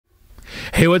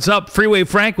Hey, what's up? Freeway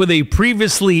Frank with a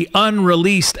previously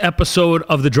unreleased episode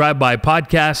of the Drive-By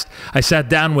podcast. I sat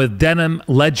down with denim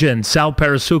legend Sal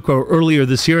Parasuco earlier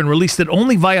this year and released it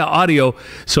only via audio.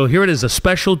 So here it is, a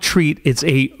special treat. It's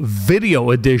a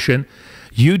video edition.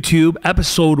 YouTube,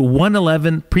 episode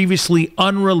 111, previously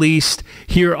unreleased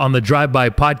here on the Drive-By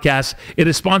podcast. It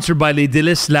is sponsored by Les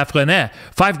Délices-La Frenais.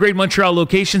 5 great Montreal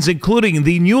locations, including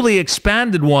the newly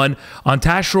expanded one on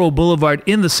Taschereau Boulevard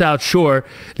in the South Shore.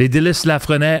 Les Délices-La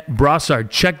Frenais Brossard.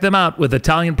 Check them out with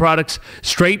Italian products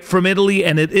straight from Italy,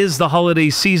 and it is the holiday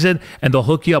season, and they'll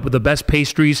hook you up with the best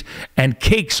pastries and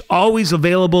cakes, always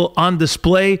available on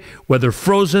display, whether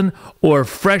frozen or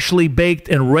freshly baked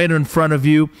and right in front of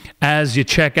you as you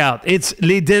check out. It's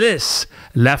Les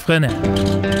Délices-La Frenais.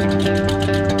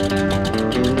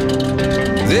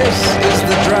 This is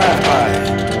the Drive-By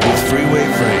with Freeway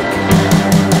Frank.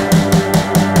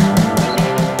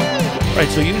 All right,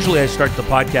 so usually I start the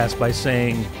podcast by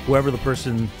saying whoever the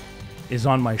person is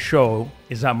on my show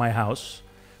is at my house.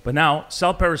 But now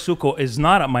Sal Parasuco is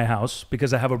not at my house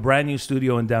because I have a brand new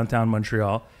studio in downtown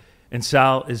Montreal, and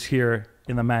Sal is here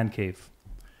in the man cave.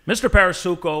 Mr.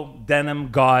 Parasuco, denim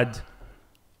god,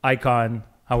 icon,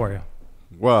 how are you?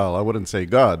 Well, I wouldn't say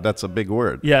God. That's a big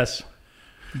word. Yes.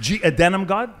 A denim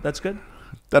god? That's good.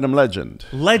 Denim legend.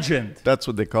 Legend. That's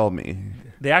what they call me.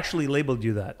 They actually labeled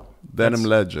you that. Denim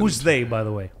legend. Who's they, by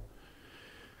the way?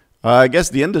 I guess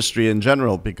the industry in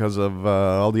general, because of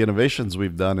all the innovations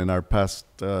we've done in our past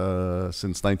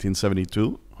since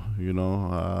 1972. You know,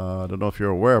 I don't know if you're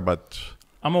aware, but...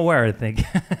 I'm aware, I think.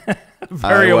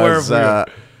 Very aware of you.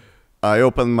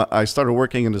 I started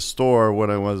working in the store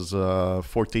when I was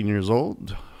 14 years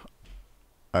old.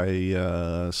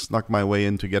 I snuck my way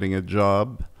into getting a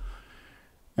job.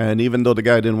 And even though the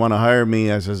guy didn't want to hire me,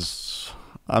 I says,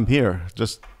 I'm here.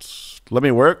 Just let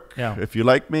me work. Yeah. If you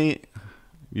like me,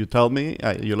 you tell me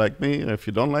you like me. If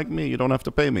you don't like me, you don't have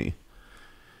to pay me.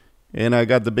 And I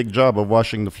got the big job of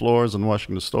washing the floors and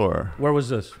washing the store. Where was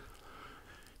this?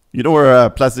 You know where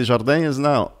Place des Jardins is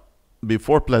now?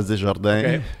 Before Place des Jardins,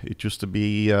 okay. It used to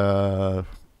be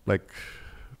like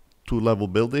 2-level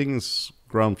buildings.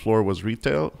 Ground floor was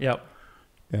retail. Yep.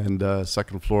 And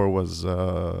second floor was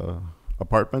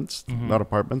apartments. Mm-hmm. Not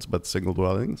apartments, but single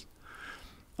dwellings.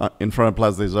 In front of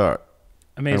Place des Arts.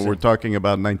 Amazing. And we're talking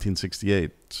about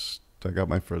 1968. I got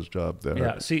my first job there.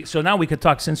 Yeah. See, so now we could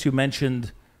talk, since you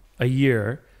mentioned a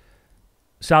year.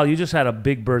 Sal, you just had a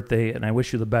big birthday, and I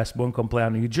wish you the best. Bon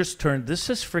cumpleaños. You just turned, this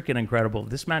is freaking incredible.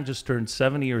 This man just turned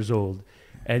 70 years old,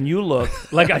 and you look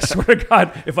like, I swear to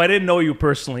God, if I didn't know you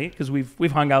personally, because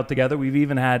we've hung out together, we've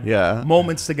even had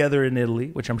moments together in Italy,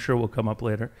 which I'm sure will come up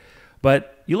later,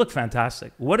 but you look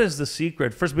fantastic. What is the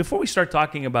secret? First, before we start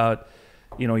talking about,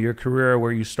 you know, your career,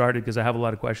 where you started, because I have a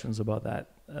lot of questions about that.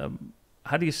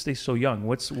 How do you stay so young?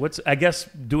 What's I guess,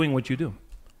 doing what you do?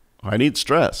 I need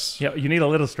stress. Yeah, you need a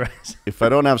little stress. If I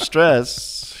don't have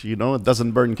stress, you know, it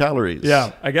doesn't burn calories.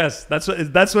 Yeah, I guess that's what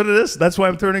it is. That's why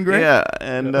I'm turning gray. Yeah,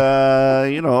 and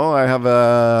you know, I have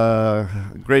a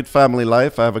great family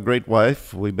life. I have a great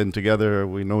wife. We've been together.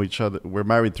 We know each other. We're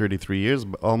married 33 years,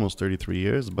 almost 33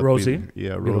 years. But Rosie.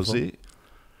 Rosie.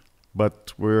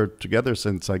 But we're together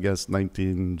since, I guess,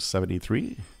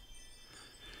 1973.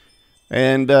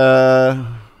 And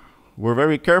we're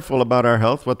very careful about our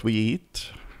health, what we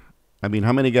eat. I mean,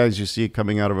 how many guys you see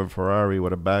coming out of a Ferrari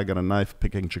with a bag and a knife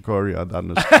picking chicoria down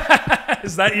the street?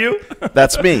 Is that you?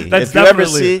 That's me. If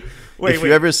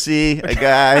you ever see a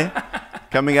guy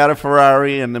coming out of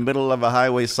Ferrari in the middle of a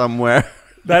highway somewhere.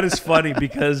 That is funny,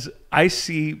 because I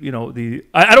see, you know,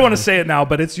 I don't want to say it now,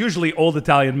 but it's usually old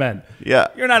Italian men. Yeah.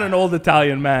 You're not an old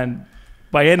Italian man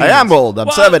by any means. I am old.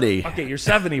 I'm 70. Okay, you're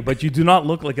 70, but you do not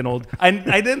look like an old. I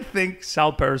didn't think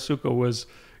Sal Parasuco was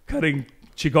cutting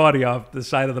chicoria off the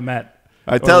side of the mat.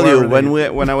 I tell you,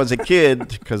 when I was a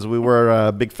kid, because we were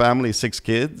a big family, 6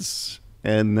 kids,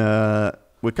 and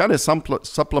we kind of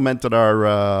supplemented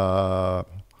our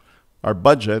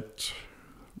budget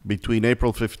between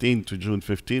April 15 to June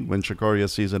 15, when chicoria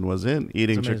season was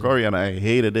eating chicoria, and I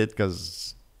hated it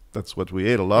because that's what we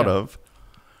ate a lot of.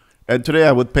 And today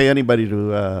I would pay anybody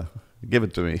to give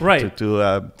it to me, right?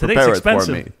 to prepare it for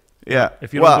me. Yeah.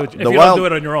 If you don't do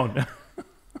it on your own.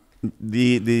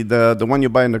 The one you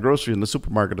buy in the grocery in the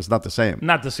supermarket is not the same.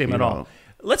 Not the same at all.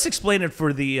 Let's explain it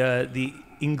for the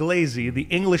Inglesi, the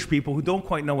English people who don't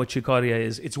quite know what chicoria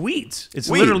is. It's weeds. It's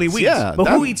literally weeds. Yeah, but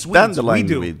who eats weeds? Dandelion We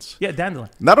do. Weeds. Yeah,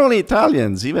 dandelion. Not only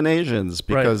Italians, even Asians,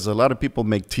 because a lot of people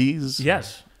make teas.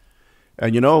 Yes.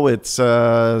 And you know, it's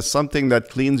something that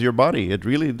cleans your body. It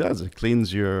really does. It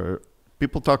cleans your...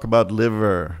 People talk about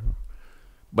liver.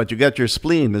 but you get your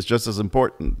spleen is just as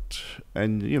important.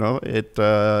 And,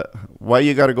 why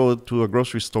you got to go to a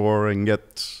grocery store and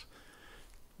get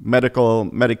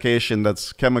medication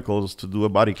that's chemicals to do a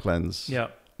body cleanse? Yeah.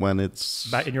 When it's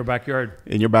back in your backyard.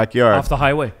 In your backyard. Off the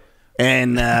highway.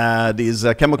 And these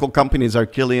chemical companies are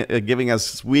giving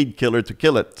us weed killer to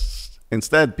kill it.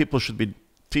 Instead, people should be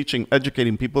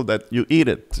educating people that you eat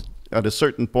it at a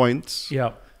certain point.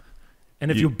 Yeah.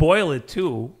 And if you boil it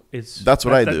too, that's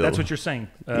what I do. That's what you're saying.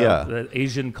 The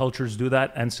Asian cultures do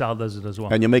that, and Sal does it as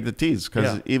well. And you make the teas,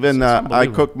 because even I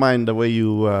cook mine the way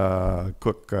you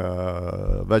cook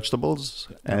vegetables,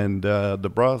 and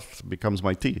the broth becomes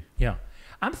my tea. Yeah.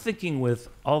 I'm thinking with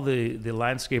all the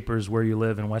landscapers where you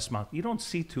live in Westmount, you don't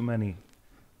see too many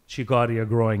Chicoria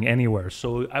growing anywhere.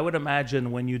 So I would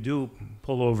imagine when you do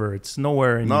pull over, it's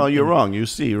nowhere. No, you're wrong. You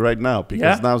see right now,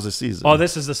 because now's the season. Oh,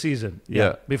 this is the season.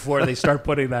 Yeah. Before they start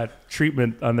putting that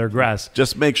treatment on their grass.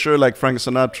 Just make sure, like Frank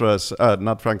Sinatra,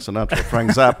 not Frank Sinatra,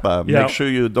 Frank Zappa, make sure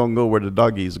you don't go where the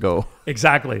doggies go.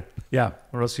 Exactly. Yeah.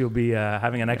 Or else you'll be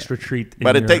having an extra treat.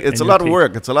 But it's a lot of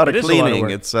work. It's a lot of cleaning.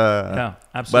 It's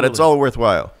absolutely. But it's all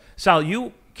worthwhile. Sal,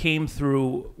 you came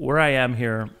through where I am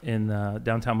here in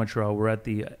downtown Montreal. We're at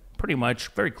the pretty much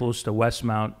very close to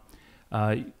Westmount.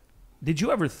 Did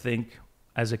you ever think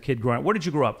as a kid growing up, where did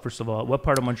you grow up, first of all? What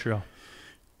part of Montreal?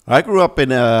 I grew up in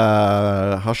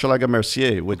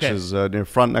Hochelaga-Mercier, which is near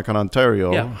Frontenac in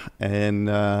Ontario. Yeah. And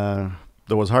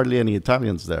there was hardly any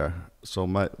Italians there. So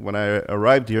when I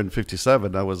arrived here in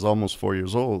 1957, I was almost 4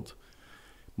 years old.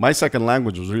 My second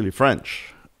language was really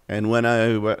French. And when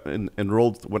I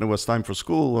enrolled, when it was time for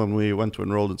school, when we went to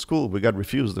enroll in school, we got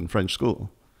refused in French school.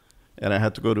 And I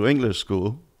had to go to English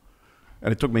school.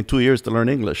 And it took me 2 years to learn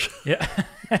English. Yeah.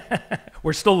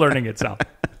 We're still learning it, Sal.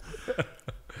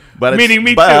 But Meaning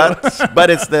me too. But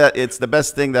it's the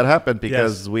best thing that happened,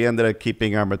 because we ended up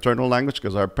keeping our maternal language,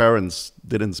 because our parents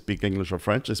didn't speak English or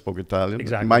French. They spoke Italian.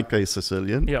 Exactly. In my case,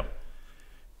 Sicilian. Yeah.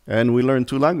 And we learned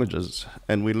 2 languages.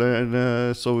 And we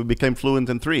learned, so we became fluent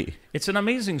in 3. It's an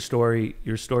amazing story,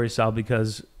 your story, Sal,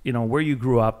 because, where you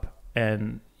grew up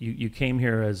and you came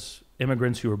here as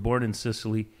immigrants who were born in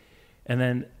Sicily. And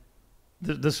then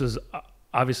this was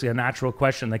obviously a natural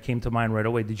question that came to mind right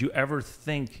away. Did you ever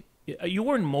think, you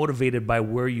weren't motivated by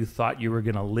where you thought you were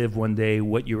going to live one day,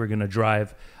 what you were going to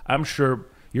drive? I'm sure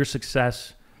your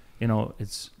success,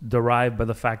 it's derived by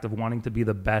the fact of wanting to be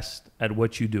the best at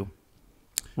what you do.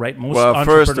 Right? Well,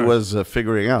 first it was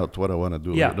figuring out what I want to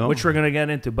do. Yeah, which we're going to get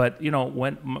into. But,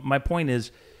 when my point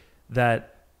is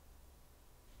that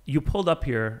you pulled up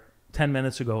here 10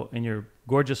 minutes ago in your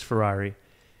gorgeous Ferrari.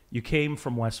 You came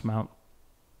from Westmount,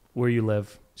 where you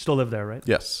live. Still live there, right?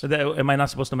 Yes. Am I not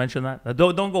supposed to mention that?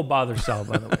 Don't go bother Sal,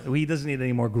 by the way. He doesn't need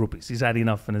any more groupies. He's had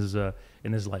enough in his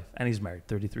life. And he's married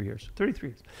 33 years. 33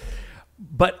 years.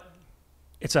 But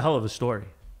it's a hell of a story.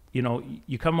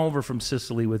 You come over from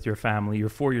Sicily with your family. You're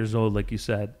 4 years old, like you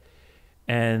said.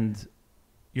 And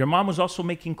your mom was also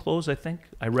making clothes, I think.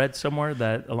 I read somewhere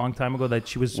that a long time ago that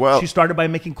she started by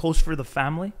making clothes for the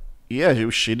family. Yeah,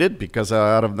 she did, because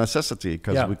out of necessity,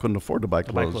 because we couldn't afford to buy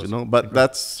clothes, But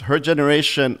that's her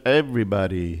generation.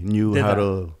 Everybody knew how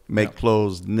to make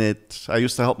clothes, knit. I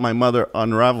used to help my mother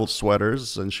unravel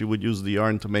sweaters, and she would use the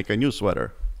yarn to make a new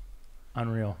sweater.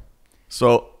 Unreal.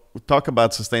 So talk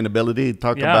about sustainability,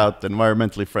 talk about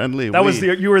environmentally friendly.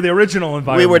 You were the original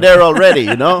environment. We were there already,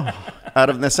 out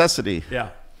of necessity.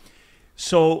 Yeah.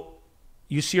 So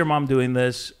you see your mom doing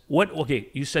this.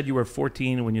 You said you were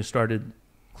 14 when you started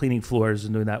cleaning floors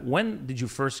and doing that. When did you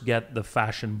first get the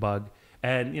fashion bug?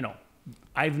 And,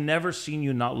 I've never seen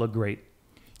you not look great.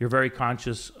 You're very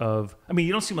conscious of,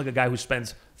 you don't seem like a guy who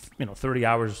spends, 30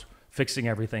 hours fixing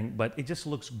everything, but it just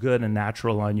looks good and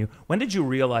natural on you. When did you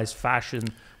realize fashion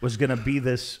was going to be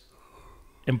this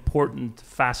important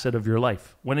facet of your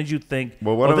life? When did you think,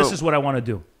 this is what I want to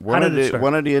do? One of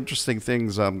the interesting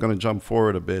things, I'm going to jump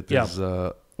forward a bit, is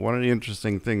one of the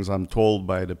interesting things I'm told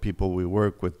by the people we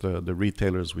work with, the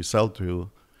retailers we sell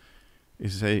to,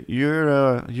 is say,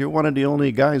 you're one of the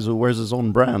only guys who wears his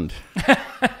own brand.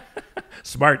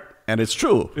 Smart. And it's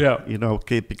true. Yeah.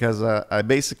 Because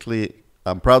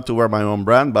I'm proud to wear my own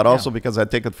brand, but also because I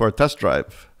take it for a test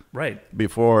drive. Right.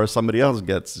 Before somebody else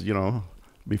gets,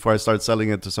 before I start selling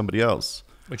it to somebody else.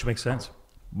 Which makes sense.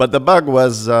 But the bug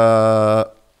was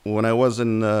when I was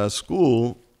in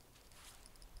school,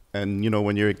 and,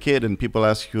 when you're a kid and people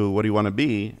ask you, what do you want to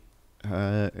be?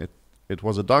 It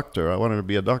was a doctor. I wanted to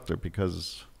be a doctor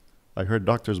because I heard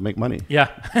doctors make money. Yeah.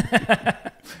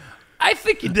 I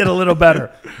think you did a little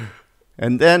better.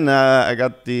 And then I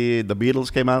got the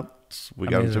Beatles came out. We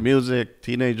got into music,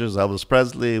 teenagers, Elvis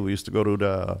Presley. We used to go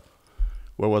to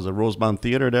where was it, Rosemount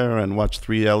Theater there, and watch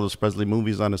 3 Elvis Presley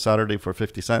movies on a Saturday for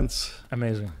 50 cents.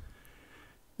 Amazing.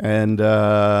 And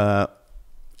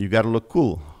you got to look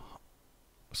cool.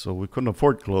 So we couldn't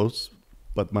afford clothes,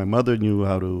 but my mother knew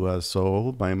how to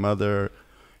sew. My mother,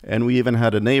 and we even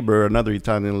had a neighbor, another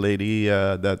Italian lady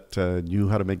that knew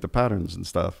how to make the patterns and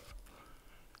stuff.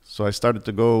 So I started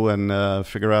to go and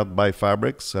figure out, buy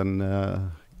fabrics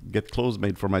and get clothes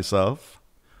made for myself.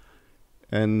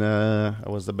 And I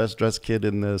was the best dressed kid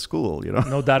in the school, you know.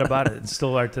 No doubt about it. It's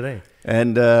still are today.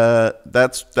 And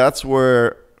that's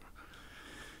where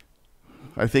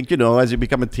I think, you know, as you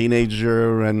become a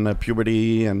teenager and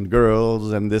puberty and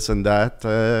girls and this and that,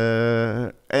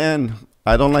 and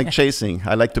I don't like chasing.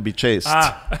 I like to be chased.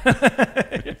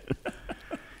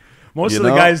 Most of the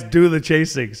guys do the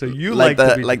chasing, so you like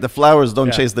to be... Like the flowers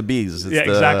don't chase the bees. It's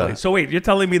exactly. So wait, you're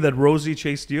telling me that Rosie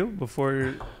chased you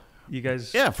before you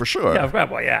guys... Yeah, for sure. Yeah,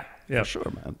 well, yeah. For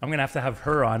sure, man. I'm going to have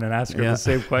her on and ask her the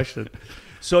same question.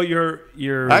 So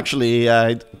you're... Actually,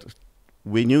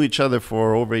 we knew each other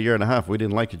for over 1.5 years. We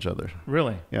didn't like each other.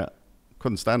 Really? Yeah.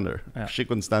 Couldn't stand her. Yeah. She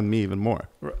couldn't stand me even more.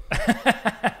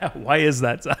 Why is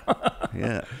that?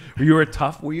 Yeah. You were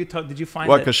tough? Were you tough? Did you find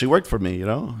Well, because she worked for me, you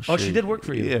know. She did work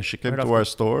for you? Yeah, she came to our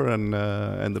store and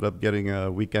ended up getting a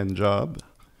weekend job.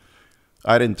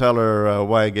 I didn't tell her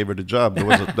why I gave her the job.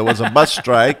 There was a bus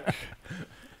strike,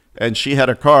 and she had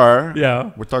a car.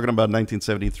 Yeah. We're talking about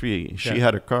 1973. She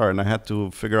had a car, and I had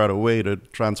to figure out a way to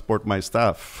transport my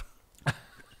staff.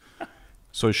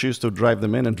 So she used to drive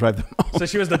them in and drive them out. So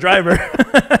she was the driver.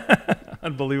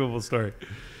 Unbelievable story.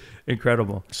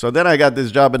 Incredible. So then I got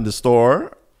this job in the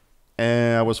store,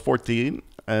 and I was 14.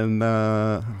 And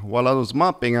while I was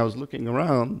mopping, I was looking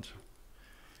around.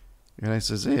 And I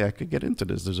says, hey, I could get into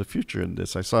this. There's a future in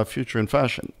this. I saw a future in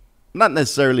fashion. Not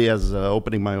necessarily as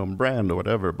opening my own brand or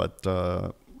whatever, but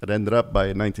it ended up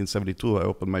by 1972, I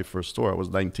opened my first store. I was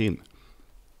 19.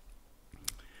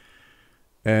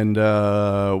 And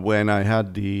when I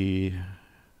had the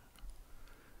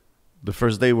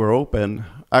first day we were open,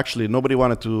 actually nobody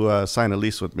wanted to sign a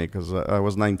lease with me because I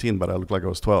was 19, but I looked like I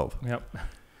was 12. Yep.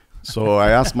 So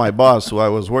I asked my boss, who I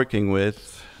was working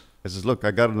with, I says, look, I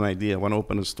got an idea. I want to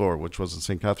open a store, which was in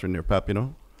St. Catherine near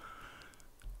Papineau.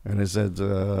 And I said,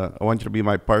 I want you to be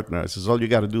my partner. I says, all you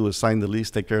got to do is sign the lease,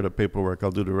 take care of the paperwork.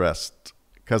 I'll do the rest.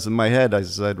 Because in my head, I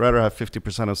said, I'd rather have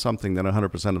 50% of something than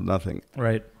 100% of nothing.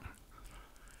 Right.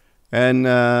 And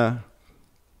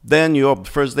then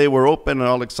first day we're open and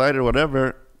all excited,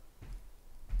 whatever.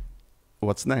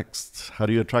 What's next? How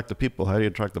do you attract the people? How do you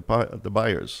attract the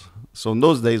buyers? So in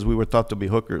those days, we were taught to be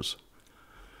hookers.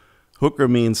 Hooker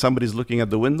means somebody's looking at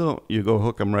the window, you go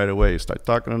hook them right away. Start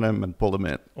talking to them and pull them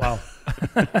in. Wow.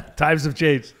 Times have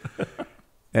changed.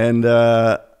 And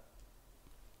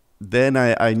then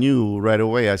I knew right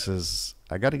away, I says,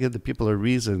 I got to give the people a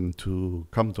reason to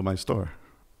come to my store.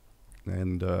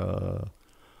 And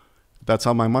that's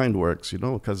how my mind works, you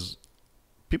know, because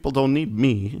people don't need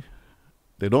me.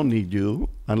 They don't need you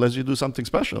unless you do something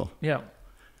special. Yeah.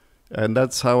 And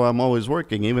that's how I'm always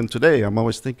working. Even today, I'm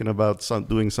always thinking about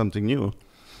doing something new.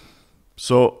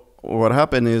 So what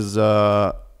happened is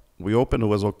we opened, it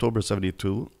was October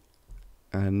 72,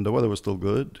 and the weather was still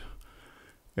good.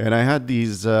 And I had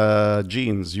these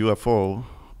jeans, UFO.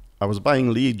 I was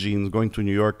buying Lee jeans, going to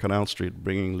New York, Canal Street,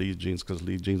 bringing Lee jeans because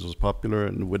Lee jeans was popular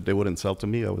and they wouldn't sell to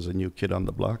me. I was a new kid on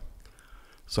the block.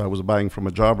 So I was buying from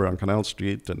a jobber on Canal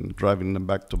Street and driving them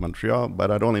back to Montreal, but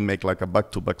I'd only make like $1,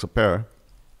 $2 a pair.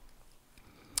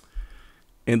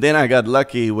 And then I got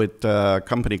lucky with a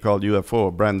company called UFO,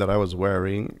 a brand that I was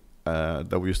wearing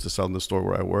that we used to sell in the store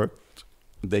where I worked.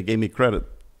 They gave me credit.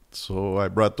 So I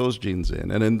brought those jeans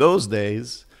in. And in those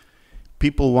days,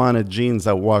 people wanted jeans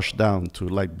that washed down to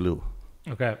light blue.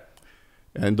 Okay.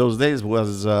 And those days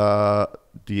was the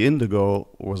indigo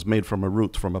was made from a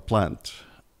root, from a plant.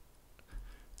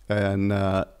 And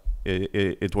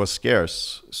it was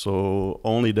scarce. So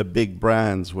only the big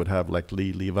brands would have, like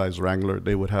Lee, Levi's, Wrangler,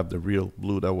 they would have the real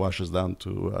blue that washes down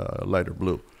to lighter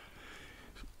blue.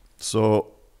 So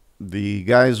the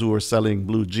guys who were selling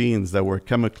blue jeans that were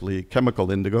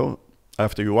chemical indigo,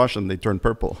 after you wash them, they turn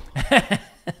purple.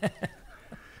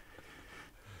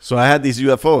 So I had these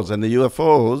UFOs, and the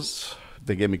UFOs,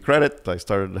 they gave me credit. I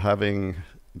started having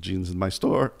jeans in my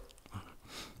store.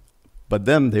 But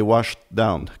then they washed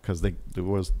down because there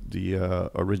was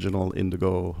the original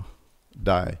indigo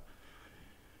dye.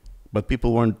 But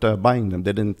people weren't buying them.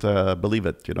 They didn't believe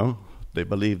it, you know. They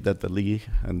believed that the Lee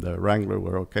and the Wrangler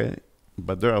were okay.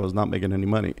 But there I was not making any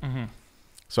money. Mm-hmm.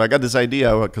 So I got this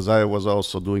idea because I was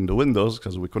also doing the windows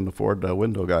because we couldn't afford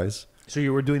window guys. So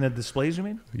you were doing the displays, you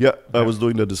mean? Yeah, okay. I was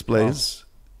doing the displays.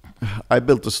 I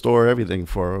built the store,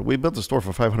 we built the store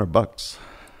for $500.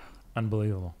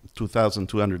 Unbelievable.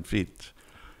 2,200 feet.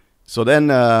 So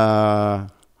then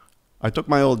I took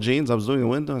my old jeans. I was doing a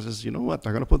window. I says, you know what?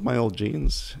 I'm going to put my old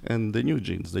jeans and the new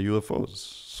jeans, the UFOs,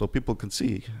 so people can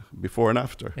see before and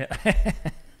after. Yeah.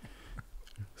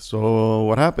 So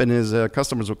what happened is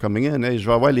customers were coming in. Hey, je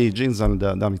vais avoir les jeans dans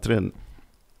la vitrine.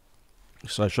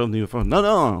 So I showed them the UFO.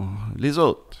 Non, les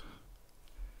autres.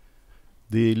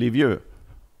 Les vieux.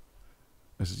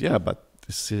 I said, yeah, but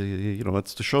it's,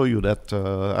 it's to show you that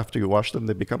after you wash them,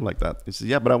 they become like that. He said,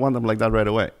 yeah, but I want them like that right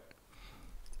away.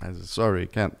 I said, sorry,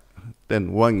 can't.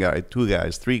 Then one guy, two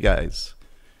guys, three guys.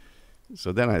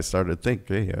 So then I started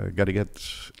thinking, hey,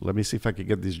 let me see if I can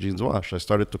get these jeans washed. I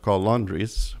started to call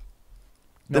laundries.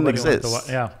 Didn't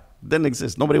exist. Didn't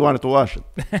exist. Nobody wanted to wash it.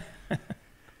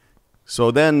 So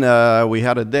then we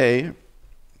had a day,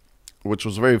 which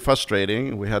was very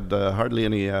frustrating. We had hardly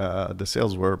any, the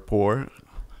sales were poor.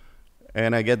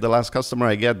 And I get the last customer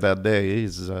I get that day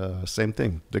is same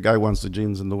thing. The guy wants the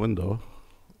jeans in the window,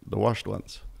 the washed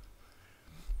ones.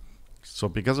 So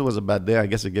because it was a bad day, I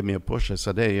guess it gave me a push. I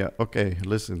said, hey, okay,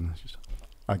 listen,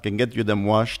 I can get you them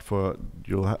washed for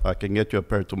you. I can get you a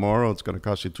pair tomorrow. It's going to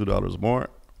cost you $2 more.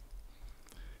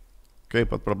 Okay,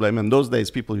 but problem. In those days,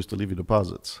 people used to leave you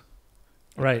deposits.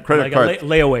 Right, credit like card. a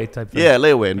layaway type thing. Yeah,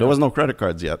 layaway. And there was no credit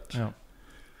cards yet. Yeah.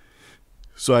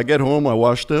 So I get home, I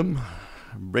wash them.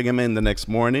 Bring him in the next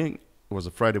morning. It was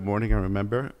a Friday morning, I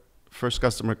remember. First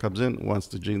customer comes in, wants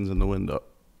the jeans in the window.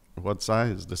 What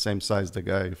size? The same size the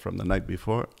guy from the night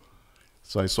before.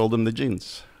 So I sold him the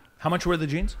jeans. How much were the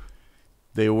jeans?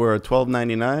 They were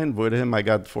 $12.99. With him, I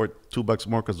got $2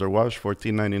 more because they're washed,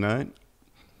 $14.99.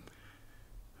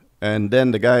 And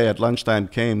then the guy at lunchtime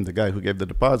came, the guy who gave the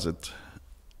deposit.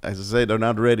 I said, hey, they're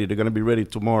not ready. They're going to be ready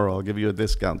tomorrow. I'll give you a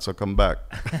discount, so come back.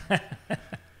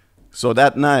 So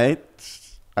that night,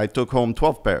 I took home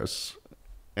 12 pairs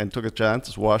and took a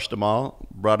chance, washed them all,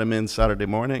 brought them in Saturday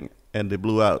morning, and they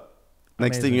blew out.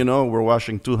 Next thing you know, we're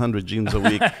washing 200 jeans a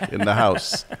week in the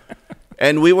house.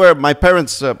 And my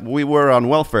parents, we were on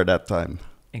welfare that time.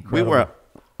 Incredible.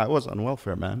 I was on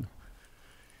welfare, man.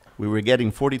 We were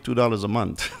getting $42 a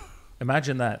month.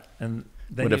 Imagine that. And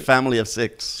then with a family of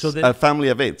six. So a family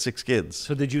of 8, 6 kids.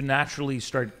 So did you naturally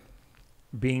start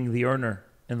being the earner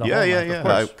in the home?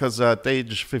 Yeah. Because at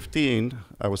age 15,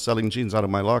 I was selling jeans out of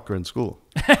my locker in school.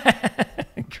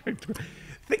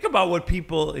 Think about what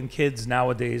people and kids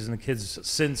nowadays and the kids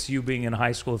since you being in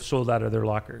high school have sold out of their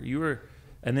locker. You were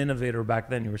an innovator back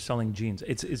then. You were selling jeans.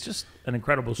 It's just an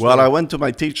incredible story. Well, I went to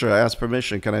my teacher. I asked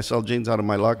permission. Can I sell jeans out of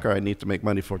my locker? I need to make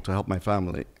money to help my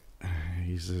family.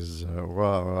 He says,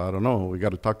 well, I don't know. We got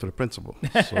to talk to the principal.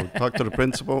 So talk to the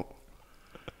principal.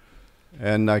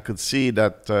 And I could see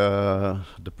that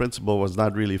the principal was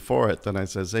not really for it. And I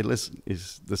says, hey, listen,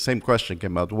 the same question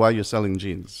came out. Why are you selling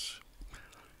jeans?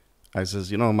 I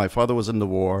says, my father was in the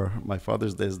war. My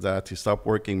father's this, that. He stopped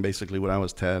working basically when I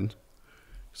was 10.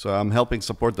 So I'm helping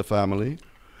support the family.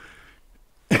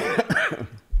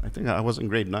 I think I was in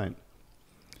grade 9.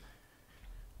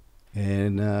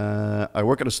 And I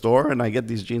work at a store, and I get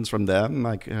these jeans from them,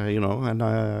 and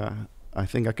I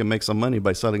think I can make some money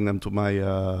by selling them to my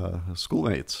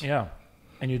schoolmates. Yeah,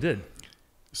 and you did.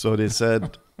 So they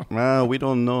said, well, we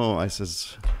don't know. I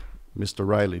says, Mr.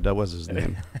 Riley, that was his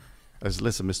name. I said,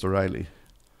 listen, Mr. Riley,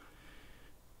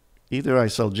 either I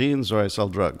sell jeans or I sell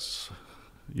drugs.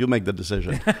 You make the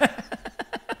decision.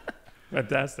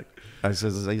 Fantastic. I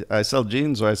says, I sell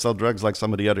jeans or I sell drugs like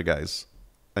some of the other guys.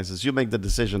 I says, you make the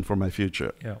decision for my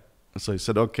future. Yeah. So he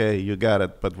said, okay, you got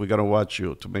it, but we're going to watch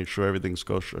you to make sure everything's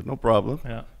kosher. No problem.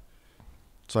 Yeah.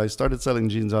 So I started selling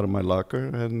jeans out of my locker,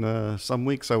 and some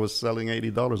weeks I was selling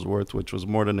 $80 worth, which was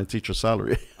more than a teacher's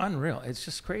salary. Unreal. It's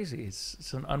just crazy.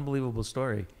 It's an unbelievable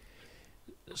story.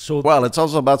 So well, it's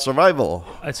also about survival.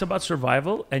 It's about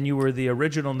survival, and you were the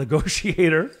original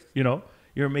negotiator.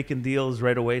 You're making deals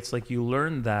right away. It's like you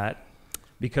learned that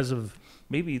because of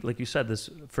maybe, like you said, this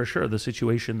for sure, the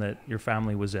situation that your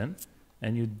family was in,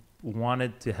 and you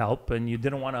wanted to help, and you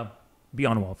didn't want to be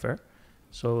on welfare.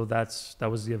 So that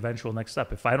was the eventual next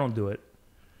step. If I don't do it,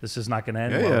 this is not going to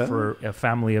end for a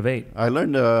family of 8. I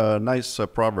learned a nice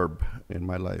proverb in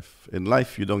my life. In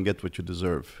life, you don't get what you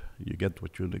deserve. You get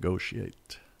what you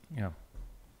negotiate. Yeah.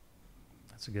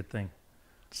 That's a good thing.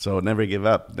 So never give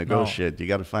up. Negotiate. No. You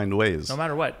got to find ways. No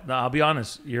matter what. No, I'll be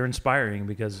honest. You're inspiring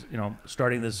because,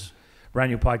 starting this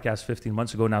brand new podcast 15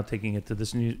 months ago, now taking it to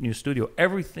this new studio,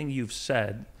 everything you've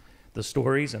said, the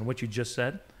stories and what you just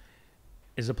said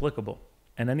is applicable.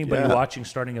 And anybody watching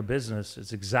starting a business,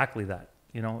 it's exactly that.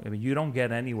 You don't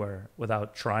get anywhere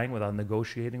without trying, without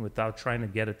negotiating, without trying to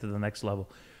get it to the next level.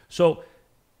 So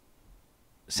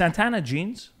Santana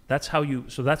Jeans, that's how you,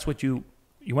 so that's what you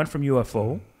went from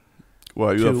UFO.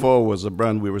 Well, UFO was a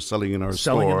brand we were selling in our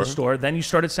Selling store. in the store. Then you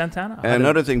started Santana? And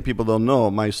another thing people don't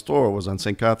know, my store was on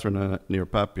St. Catherine near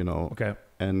Papineau. Okay.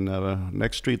 And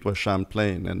next street was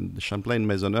Champlain. And Champlain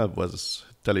Maisonneuve was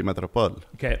Télémétropole.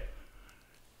 Okay.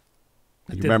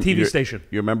 You The remember, TV station.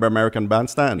 You remember American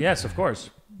Bandstand? Yes, of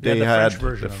course. They the had French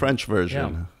version. the French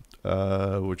version,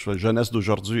 which was Jeunesse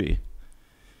d'aujourd'hui.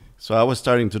 So I was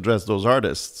starting to dress those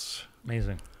artists.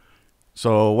 Amazing.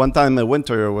 So one time in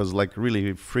winter was like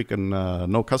really freaking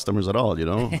no customers at all, you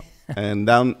know. And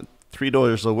down 3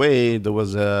 doors away, there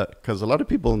was because a lot of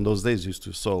people in those days used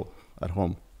to sew at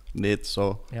home, knit,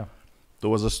 sew. Yeah.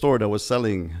 There was a store that was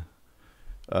selling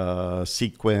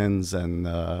sequins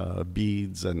and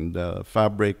beads and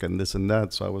fabric and this and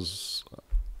that. So I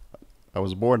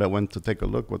was bored. I went to take a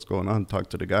look what's going on, talk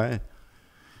to the guy.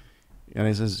 And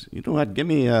he says, you know what, give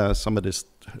me some of this,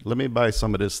 let me buy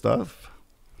some of this stuff.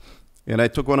 And I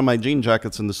took one of my jean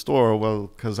jackets in the store, well,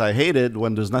 because I hated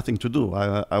when there's nothing to do.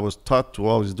 I was taught to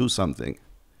always do something.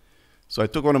 So I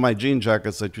took one of my jean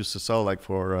jackets that used to sell like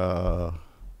for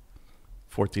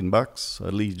 $14,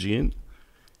 a Lee jean.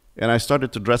 And I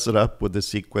started to dress it up with the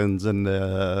sequins and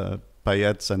the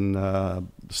paillettes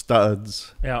and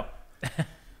studs. Yeah.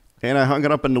 And I hung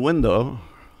it up in the window.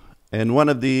 And one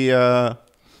of the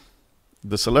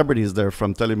celebrities there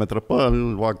from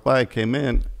Télémétropole walked by, came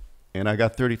in, and I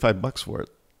got $35 for it.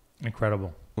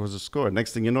 Incredible. It was a score.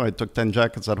 Next thing you know, I took 10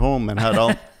 jackets at home and had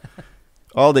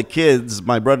all the kids,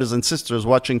 my brothers and sisters,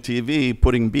 watching TV,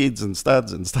 putting beads and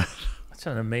studs and stuff. That's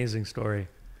an amazing story.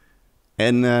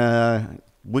 And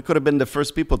we could have been the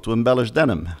first people to embellish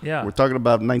denim. Yeah. We're talking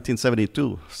about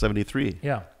 1972, 73.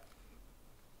 Yeah.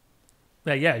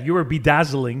 Yeah, you were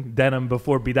bedazzling denim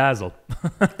before bedazzled.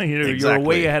 You were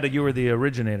way ahead of, you were the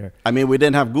originator. I mean, we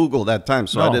didn't have Google that time,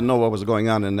 so No. I didn't know what was going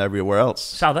on in everywhere else.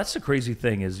 Sal, that's the crazy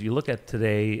thing is you look at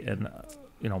today and,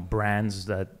 brands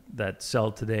that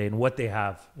sell today and what they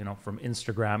have, from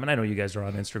Instagram. And I know you guys are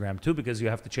on Instagram too because you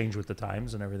have to change with the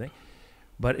times and everything.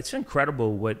 But it's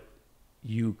incredible what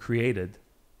you created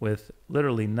with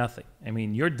literally nothing. I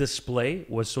mean, your display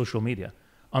was social media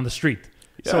on the street.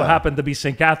 So it Yeah. happened to be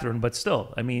St. Catherine, but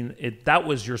still, I mean, that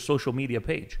was your social media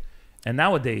page. And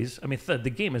nowadays, I mean,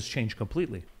 the game has changed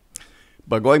completely.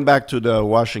 But going back to the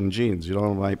washing jeans,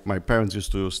 my parents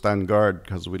used to stand guard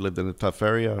because we lived in a tough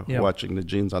area, Yeah. watching the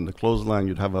jeans on the clothesline.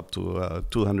 You'd have up to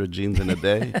 200 jeans in a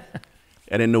day.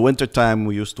 And in the wintertime,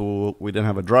 we didn't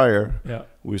have a dryer. Yeah.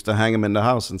 We used to hang them in the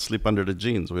house and sleep under the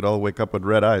jeans. We'd all wake up with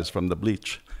red eyes from the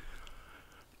bleach.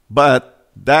 But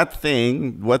that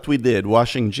thing, what we did,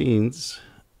 washing jeans,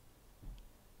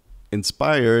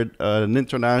 inspired an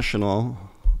international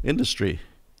industry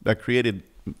that created,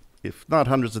 if not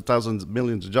hundreds of thousands,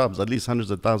 millions of jobs, at least hundreds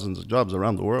of thousands of jobs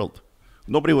around the world.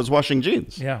 Nobody was washing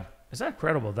jeans. Yeah. Is that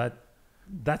incredible?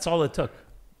 That's all it took.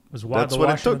 Was That's the what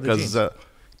it washing took, of the jeans.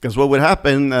 because what would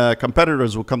happen,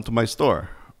 competitors would come to my store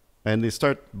and they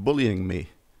start bullying me.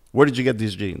 Where did you get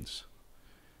these jeans?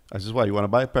 I says, why, you want to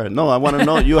buy a pair? No, I want to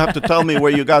know. You have to tell me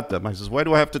where you got them. I says, why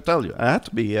do I have to tell you? I have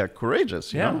to be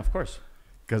courageous, you Yeah, know? of course.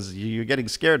 Because you're getting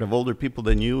scared of older people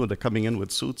than you. They're coming in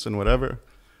with suits and whatever.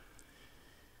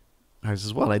 I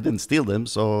says, well, I didn't steal them,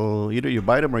 so either you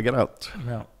buy them or get out.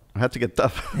 No. I had to get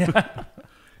tough.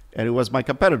 And it was my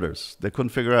competitors. They couldn't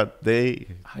figure out.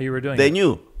 How you were doing They it.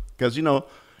 knew. Because,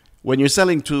 when you're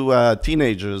selling to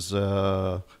teenagers,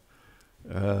 even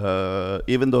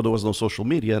though there was no social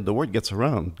media, the word gets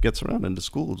around in the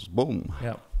schools. Boom.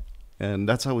 Yeah. And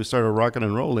that's how we started rocking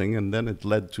and rolling. And then it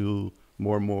led to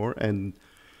more and more. And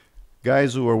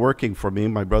guys who were working for me,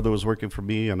 my brother was working for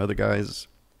me and other guys.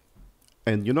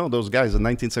 And those guys in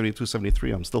 1972,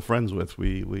 73, I'm still friends with.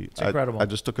 It's incredible. I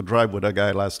just took a drive with a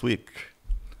guy last week.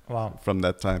 Wow. From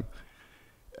that time.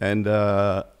 And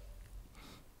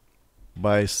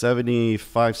by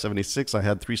 75, 76, I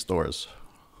had 3 stores.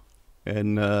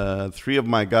 And 3 of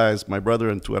my guys, my brother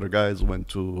and 2 other guys, went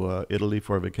to Italy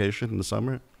for a vacation in the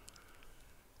summer.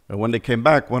 And when they came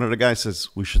back, one of the guys says,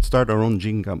 we should start our own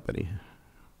jean company.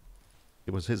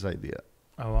 It was his idea.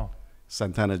 Oh, wow.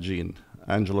 Santana Jean,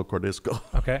 Angelo Cordisco.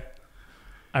 Okay.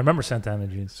 I remember Santana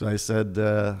Jeans. So I said,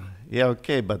 yeah,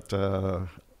 okay, but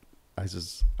I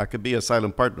says, I could be a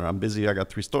silent partner. I'm busy. I got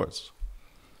 3 stores.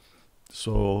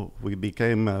 So we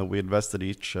invested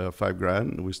each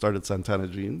 $5,000. We started Santana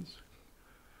Jeans.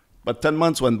 But 10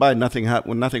 months went by, nothing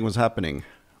was happening.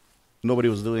 Nobody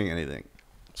was doing anything.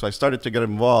 So I started to get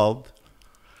involved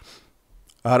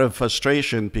out of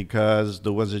frustration because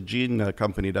there was a jean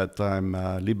company that time,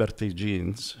 Liberté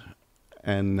Jeans,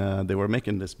 and they were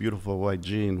making this beautiful white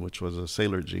jean, which was a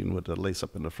sailor jean with a lace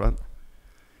up in the front.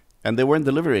 And they weren't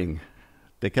delivering.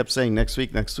 They kept saying next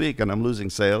week, and I'm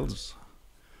losing sales.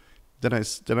 Then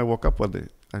I woke up one day.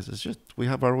 I said, shit, we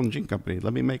have our own jean company.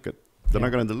 Let me make it. They're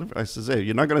not going to deliver. I said, hey,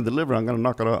 you're not going to deliver. I'm going to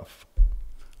knock it off.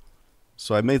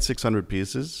 So I made 600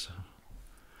 pieces.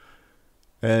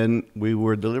 And we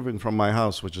were delivering from my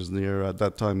house, which is at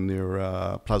that time,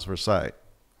 near Place Versailles.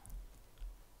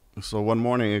 So one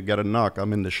morning I get a knock.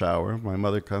 I'm in the shower. My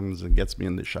mother comes and gets me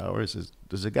in the shower. She says,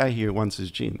 there's a guy here who wants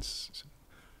his jeans.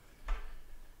 I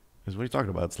said, what are you talking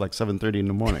about? It's like 7:30 in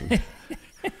the morning.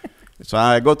 So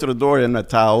I go to the door in a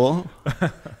towel,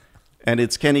 and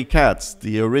it's Kenny Katz,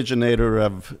 the originator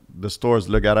of the stores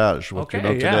Le Garage, what you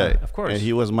know today. Of course. And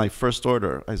he was my first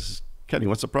order. I said, Kenny,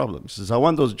 what's the problem? He says, I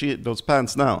want those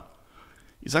pants now.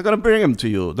 He said, I'm going to bring them to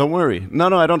you. Don't worry. No,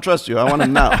 I don't trust you. I want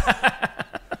them now.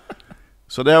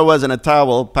 So there I was in a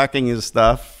towel packing his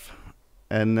stuff.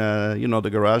 And, the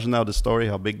garage now, the story,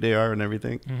 how big they are and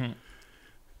everything. Mm-hmm.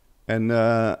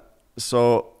 And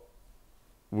so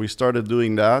we started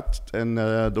doing that. And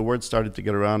the word started to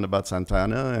get around about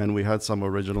Santana. And we had some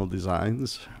original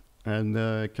designs. And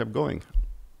it kept going.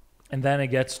 And then it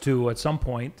gets to, at some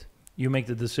point, you make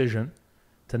the decision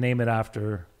to name it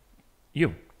after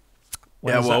you.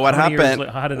 What happened?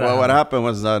 What happened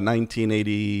was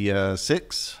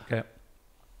 1986. Okay.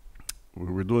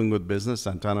 We were doing good business.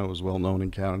 Santana was well known in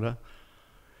Canada,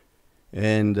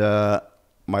 and my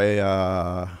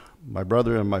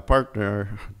brother and my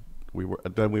partner, we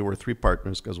were three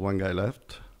partners because one guy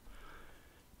left.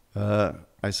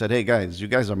 I said, "Hey guys, you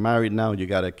guys are married now. You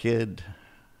got a kid."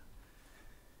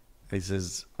 He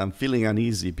says, "I'm feeling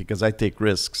uneasy because I take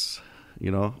risks,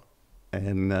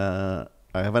 and I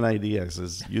have an idea." He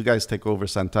says, "You guys take over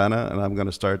Santana, and I'm going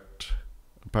to start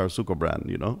a Parasuco brand,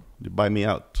 You buy me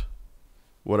out.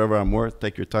 Whatever I'm worth,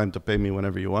 take your time to pay me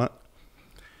whenever you want."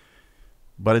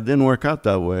 But it didn't work out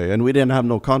that way, and we didn't have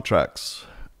no contracts.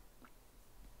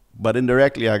 But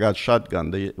indirectly, I got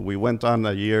shotgunned. We went on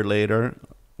a year later.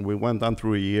 We went on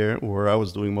through a year where I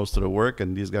was doing most of the work,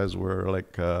 and these guys were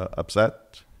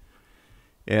upset.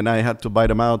 And I had to buy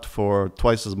them out for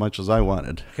twice as much as I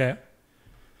wanted. Okay.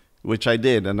 Which I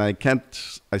did, and I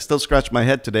still scratch my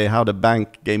head today how the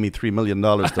bank gave me $3 million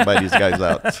to buy these guys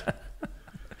out.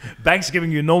 Bank's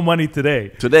giving you no money today.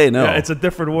 Today, no. Yeah, it's a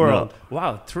different world. No.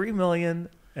 Wow, $3 million,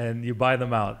 and you buy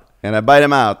them out. And I buy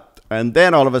them out, and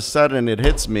then all of a sudden it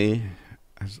hits me.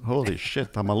 I said, holy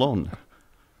shit, I'm alone.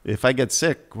 If I get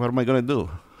sick, what am I going to do?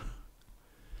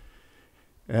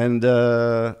 And,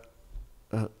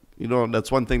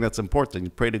 that's one thing that's important. You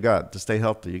pray to God to stay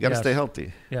healthy. You got to stay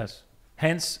healthy. Yes.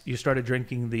 Hence, you started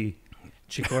drinking the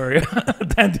chicoria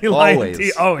dandelion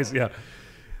tea. Always, yeah.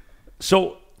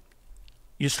 So,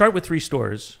 you start with 3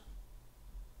 stores.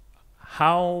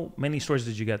 How many stores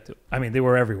did you get to? I mean, they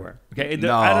were everywhere. Okay.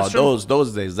 No,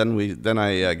 those days. Then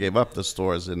I gave up the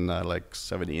stores in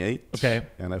 78. Okay.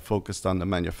 And I focused on the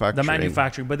manufacturing. The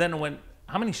manufacturing. But then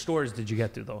how many stores did you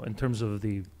get to though, in terms of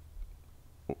the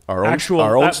our own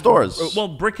stores? Well,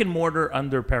 brick and mortar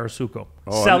under Parasuco,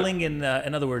 selling in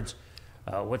other words,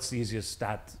 what's the easiest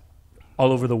stat?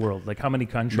 All over the world, like how many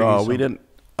countries? No, we didn't.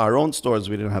 Our own stores,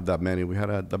 we didn't have that many. We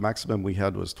had the maximum we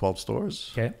had was 12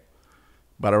 stores. Okay.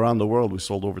 But around the world, we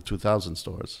sold over 2,000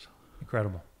 stores.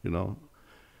 Incredible.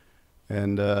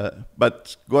 And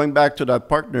but going back to that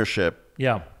partnership,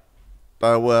 yeah,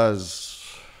 I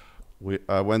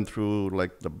went through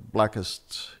like the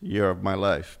blackest year of my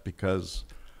life because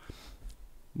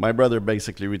my brother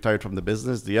basically retired from the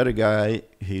business. The other guy,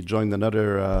 he joined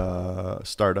another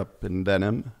startup in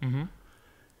denim,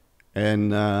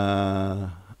 and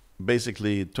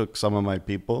basically took some of my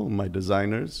people, my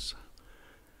designers,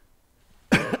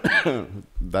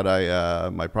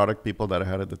 my product people that I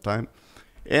had at the time.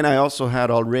 And I also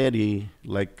had already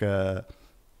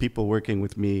people working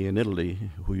with me in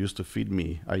Italy who used to feed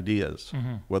me ideas,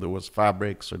 whether it was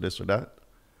fabrics or this or that.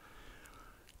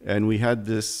 And we had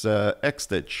this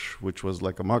X-stitch, which was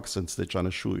like a moccasin stitch on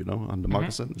a shoe, on the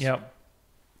moccasins. Yep.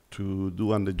 To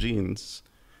do on the jeans.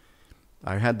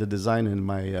 I had the design in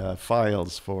my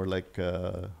files for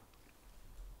 2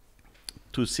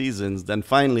 seasons. Then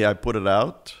finally I put it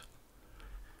out.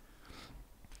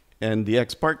 And the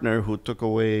ex-partner who took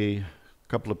away a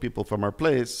couple of people from our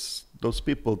place, those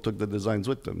people took the designs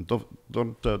with them.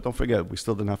 Don't forget, we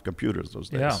still didn't have computers those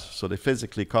days. Yeah. So they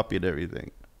physically copied everything.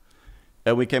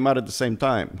 And we came out at the same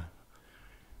time.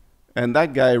 And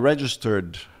that guy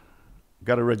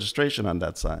got a registration on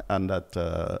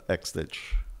that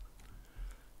X-stitch.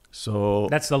 So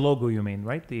that's the logo, you mean,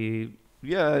 right?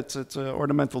 Yeah, it's an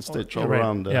ornamental stitch all right.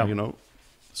 around,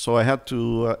 So I had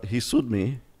to, he sued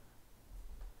me,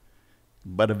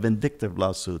 but a vindictive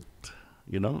lawsuit,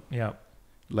 you know? Yeah.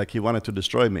 Like he wanted to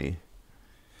destroy me.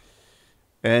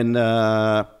 And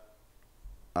I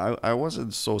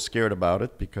wasn't so scared about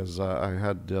it because I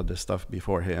had the stuff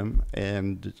before him.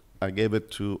 And I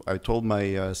told my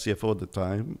CFO at the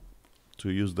time to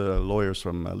use the lawyers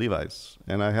from Levi's.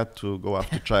 And I had to go off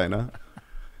to China.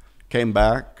 Came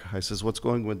back. I says, what's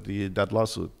going with that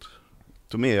lawsuit?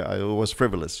 To me, it was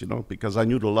frivolous, you know, because I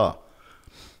knew the law.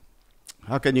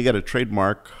 How can you get a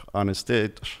trademark on a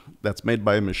stitch that's made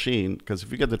by a machine? Because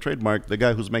if you get the trademark, the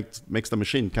guy who makes the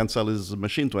machine can't sell his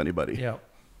machine to anybody. Yeah.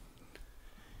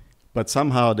 But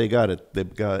somehow they got it.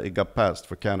 It got passed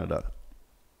for Canada.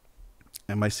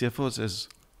 And my CFO says,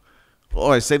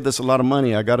 oh, I saved us a lot of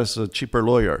money. I got us a cheaper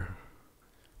lawyer.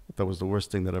 That was the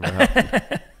worst thing that ever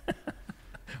happened.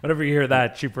 Whenever you hear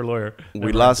that, cheaper lawyer.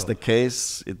 We lost the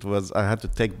case. I had to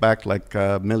take back like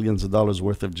millions of dollars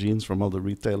worth of jeans from all the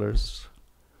retailers.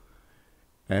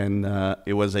 And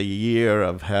it was a year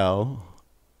of hell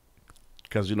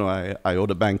because, you know, I owed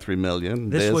the bank $3 million.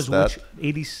 This was which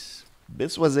 80s?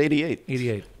 This was 88.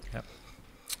 88, yeah.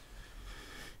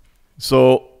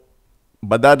 So,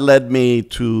 but that led me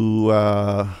to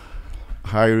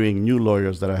hiring new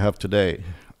lawyers that I have today,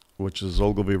 which is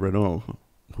Ogilvy Renault,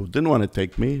 who didn't want to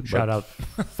take me. Shout out.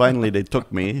 Finally, they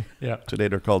took me. Yeah. Today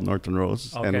they're called Norton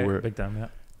Rose. Okay, and big time, yeah.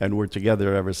 And we're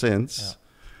together ever since. Yeah.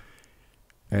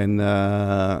 And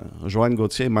Joanne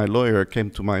Gauthier, my lawyer, came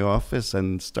to my office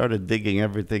and started digging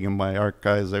everything in my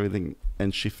archives, everything.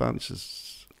 And she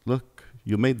says, look,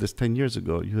 you made this 10 years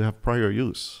ago. You have prior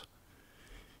use.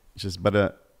 She says,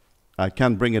 but I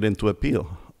can't bring it into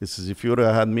appeal. This is, if you would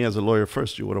have had me as a lawyer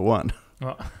first, you would have won.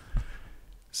 Well.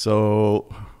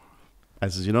 So I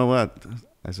said, you know what?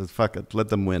 I said, fuck it, let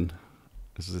them win.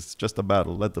 I said, it's just a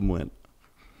battle, let them win.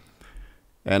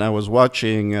 And I was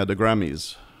watching the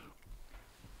Grammys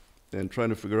and trying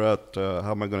to figure out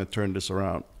how am I going to turn this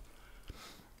around.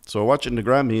 So watching the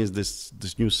Grammys,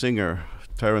 this new singer,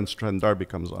 Terence Trent D'Arby,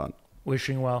 comes on.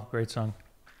 Wishing Well, great song.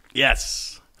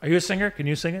 Yes. Are you a singer? Can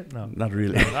you sing it? No. Not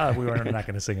really. We were not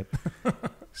going to sing it.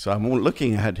 So I'm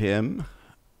looking at him,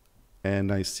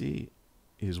 and I see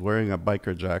he's wearing a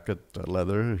biker jacket,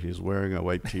 leather. He's wearing a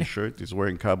white T-shirt. He's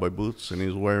wearing cowboy boots, and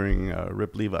he's wearing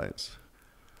ripped Levi's.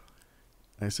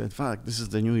 I said, fuck, this is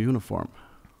the new uniform.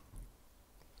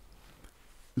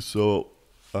 So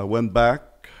I went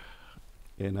back,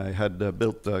 and I had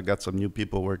got some new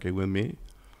people working with me.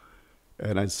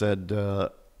 And I said,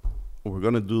 we're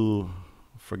going to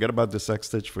forget about the sex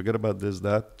stitch, forget about this,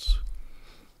 that.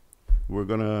 We're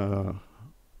going to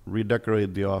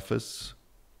redecorate the office.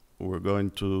 We're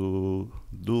going to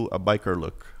do a biker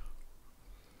look,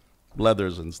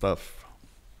 leathers and stuff.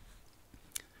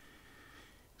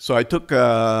 So I took,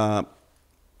 I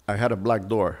had a black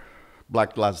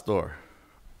glass door.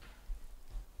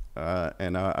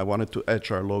 And I wanted to etch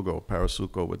our logo,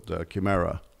 Parasuco, with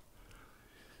Chimera.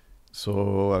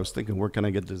 So I was thinking, where can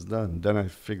I get this done? Then I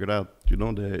figured out, you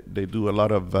know, they do a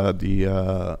lot of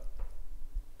the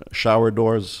shower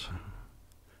doors.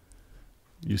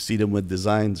 You see them with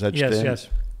designs etched in. Yes.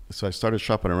 So I started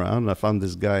shopping around. I found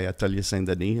this guy, Atelier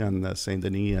Saint-Denis, on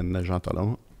Saint-Denis and Jean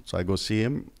Talon. So I go see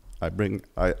him.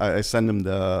 I send him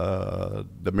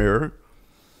the mirror.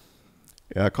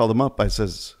 And I called him up. I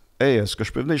says, hey, est-ce que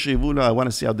je peux venir chez vous? I want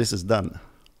to see how this is done.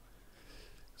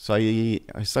 So I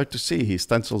start to see. He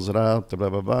stencils it out, blah,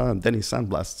 blah, blah, and then he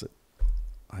sandblasts it.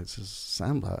 I says,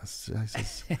 sandblast? I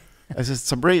says,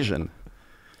 it's abrasion.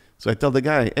 So I tell the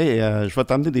guy, hey, je vais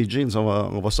t'amener des jeans,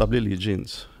 on va sabler les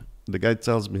jeans. The guy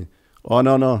tells me, oh,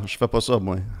 no, je fais pas ça,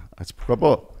 moi. I said, pourquoi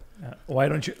pas? Why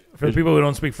don't you, for the people who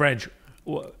don't speak French,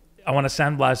 I want to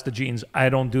sandblast the jeans. I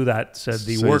don't do that, said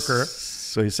the worker.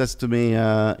 So he says to me,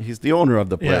 he's the owner of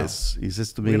the place. Yeah. He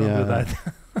says to me, we don't do that.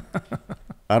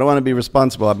 I don't want to be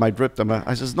responsible. I might rip them.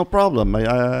 I says, no problem.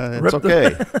 It's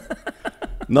okay.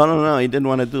 No, he didn't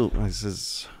want to do. I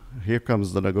says, here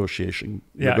comes the negotiating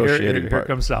here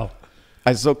comes Sal.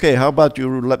 I says, okay, how about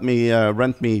you let me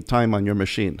rent me time on your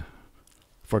machine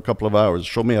for a couple of hours.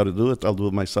 Show me how to do it. I'll do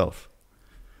it myself.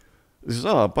 He says,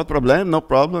 oh, pas de problème, no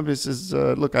problem. He says,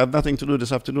 look, I have nothing to do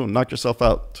this afternoon. Knock yourself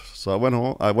out. So I went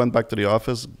home. I went back to the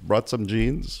office, brought some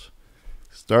jeans,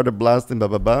 started blasting, blah,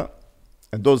 blah, blah.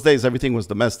 And those days, everything was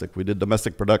domestic. We did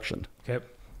domestic production. Okay.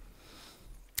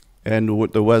 And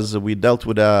we dealt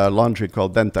with a laundry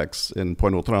called Dentex in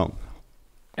Pointe-aux-Trembles.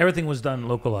 Everything was done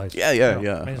localized. Yeah.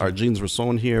 Amazing. Our jeans were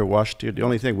sewn here, washed here. The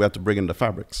only thing, we had to bring in the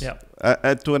fabrics. Yeah.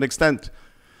 To an extent,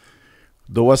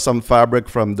 there was some fabric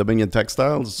from Dominion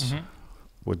Textiles,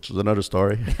 which is another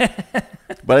story.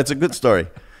 But it's a good story.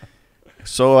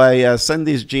 So I send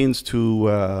these jeans to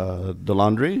the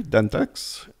laundry,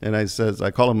 Dentex, and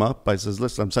I call him up. I says,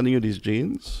 listen, I'm sending you these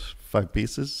jeans, 5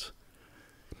 pieces.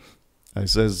 I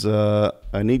says,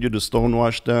 I need you to stone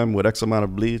wash them with X amount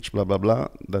of bleach, blah, blah, blah.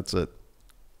 That's it.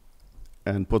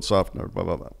 And put softener, blah,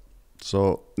 blah, blah.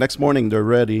 So next morning, they're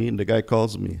ready, and the guy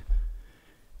calls me.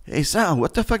 Hey, Sal,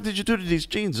 what the fuck did you do to these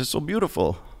jeans? They're so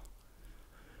beautiful.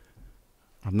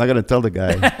 I'm not going to tell the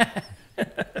guy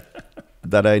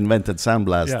that I invented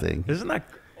sandblasting. Yeah. Isn't that...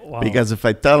 Wow. Because if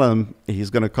I tell him, he's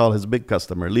going to call his big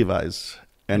customer, Levi's.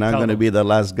 And I'm going to be the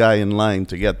last guy in line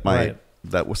to get my... Right.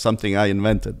 That was something I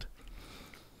invented.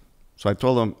 So I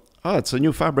told him, oh, it's a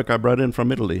new fabric I brought in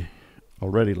from Italy.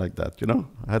 Already like that, you know?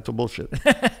 I had to bullshit.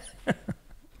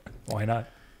 Why not?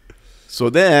 So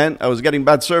then I was getting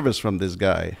bad service from this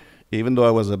guy, even though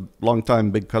I was a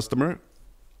long-time big customer,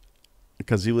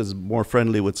 because he was more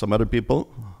friendly with some other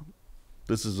people.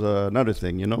 This is another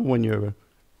thing, you know, when your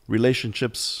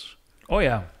relationships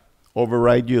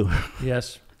override you.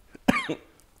 Yes.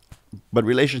 But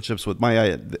relationships with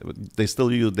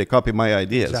they copy my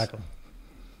ideas. Exactly.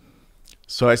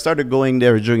 So I started going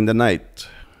there during the night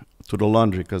to the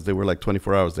laundry because they were like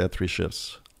 24 hours. They had 3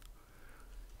 shifts.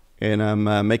 And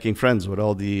I'm making friends with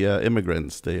all the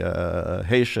immigrants, the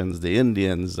Haitians, the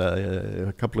Indians,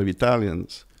 a couple of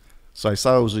Italians. So I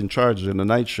saw I was in charge in the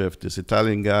night shift, this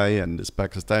Italian guy and this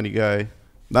Pakistani guy,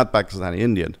 not Pakistani,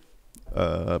 Indian,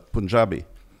 Punjabi,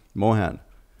 Mohan.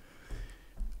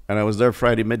 And I was there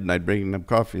Friday midnight bringing them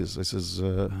coffees. I says,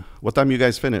 what time you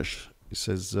guys finish? He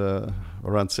says,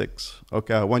 around 6.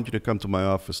 Okay, I want you to come to my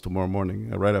office tomorrow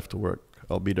morning, right after work.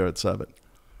 I'll be there at 7.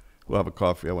 We'll have a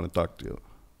coffee. I want to talk to you.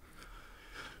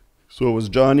 So it was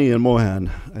Johnny and Mohan.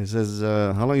 I says,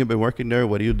 how long you been working there?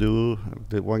 What do you do?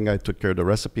 The one guy took care of the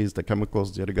recipes, the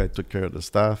chemicals. The other guy took care of the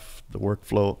staff, the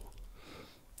workflow.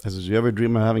 I says, you ever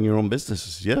dream of having your own business?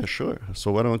 He says, yeah, sure.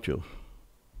 So why don't you?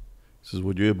 He says,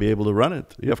 would you be able to run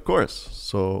it? Yeah, of course.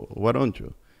 So why don't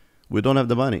you? We don't have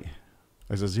the money.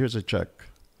 I says, here's a check.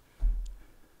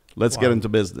 Let's get into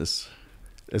business.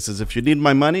 It says, if you need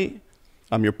my money,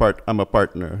 I'm a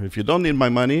partner. If you don't need my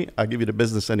money, I'll give you the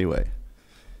business anyway.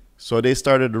 So they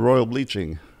started the royal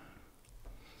bleaching.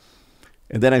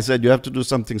 And then I said, you have to do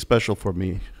something special for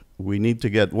me. We need to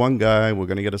get one guy. We're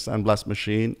going to get a sandblast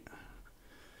machine.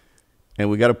 And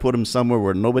we got to put him somewhere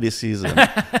where nobody sees him.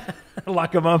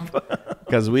 Lock him up.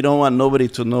 Because we don't want nobody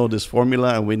to know this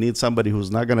formula, and we need somebody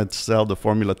who's not going to sell the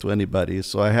formula to anybody.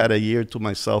 So I had a year to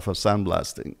myself of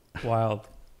sandblasting. Wild.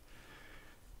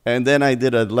 And then I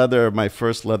did my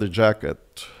first leather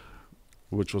jacket,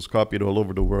 which was copied all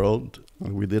over the world.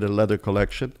 We did a leather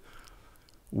collection.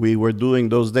 We were doing,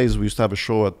 those days, we used to have a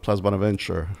show at Place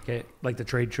Bonaventure. Okay, like the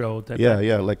trade show.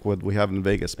 Yeah, like what we have in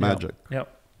Vegas, Magic.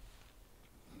 Yep.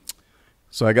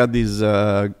 So I got these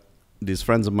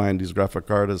friends of mine, these graphic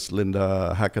artists,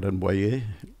 Linda Hackett and Boyer,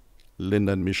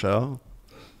 Linda and Michelle.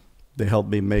 They helped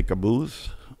me make a booth.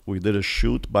 We did a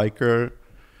shoot, biker.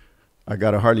 I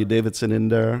got a Harley Davidson in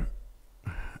there.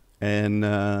 And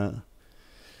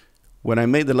when I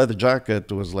made the leather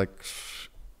jacket, it was like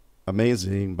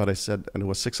amazing, but I said, and it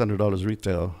was $600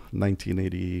 retail,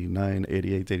 1989,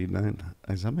 88, 89.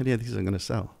 I said, how many of these am I going to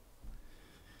sell?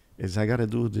 Is I got to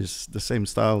do the same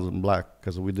styles in black,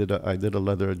 because I did a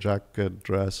leather jacket,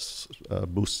 dress,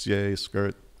 bustier,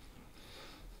 skirt.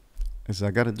 I said,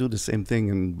 I got to do the same thing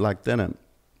in black denim.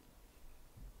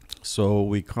 So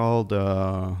we called,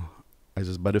 I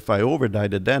said, but if I over-dye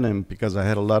the denim, because I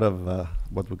had a lot of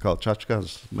what we call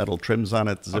tchotchkes, metal trims on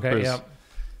it, zippers, okay, yep.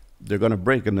 They're going to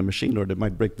break in the machine, or they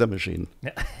might break the machine.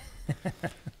 Yeah.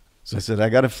 So I said, I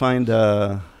got to find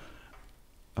a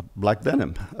black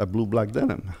denim, a blue black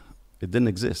denim. It didn't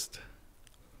exist.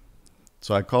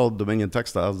 So I called Dominion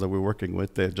Textiles that we're working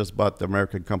with. They had just bought the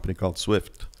American company called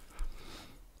Swift.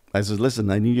 I said,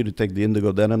 listen, I need you to take the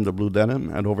indigo denim, the blue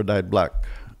denim, and over-dye it black.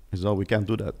 He said, oh, we can't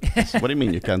do that. I said, what do you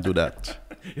mean you can't do that?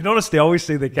 You notice they always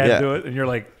say they can't do it, and you're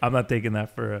like, I'm not taking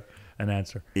that for an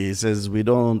answer. He says, we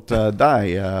don't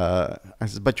dye. I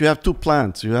said, but you have 2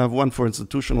 plants. You have one for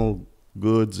institutional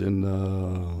goods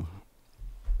in...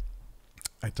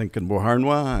 I think in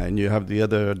Beauharnois, and you have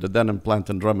the denim plant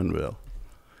in Drummondville.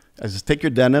 I said, take your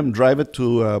denim, drive it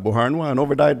to Beauharnois, and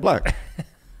over-dye it black.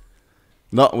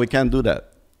 No, we can't do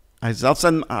that. I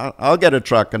said, I'll get a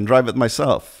truck and drive it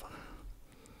myself.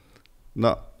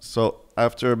 No. So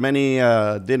after many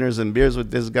dinners and beers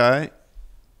with this guy,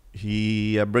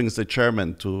 he brings the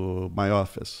chairman to my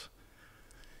office.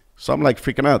 So I'm like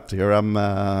freaking out here.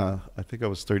 I think I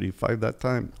was 35 that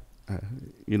time.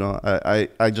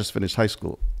 I just finished high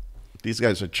school. These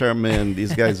guys are chairmen.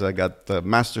 These guys got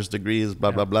master's degrees,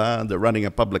 blah, blah, blah. They're running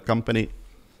a public company.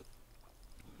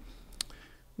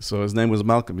 So his name was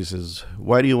Malcolm. He says,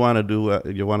 why do you want to do,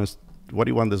 what do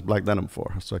you want this black denim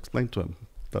for? So I explained to him,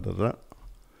 da, da, da.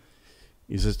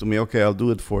 He says to me, okay, I'll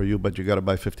do it for you, but you got to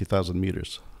buy 50,000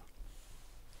 meters.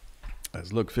 I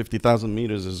said, look, 50,000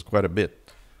 meters is quite a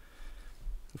bit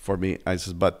for me. I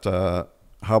says, but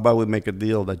how about we make a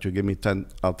deal that you give me 10,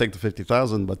 I'll take the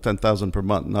 50,000, but 10,000 per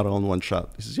month, not all in one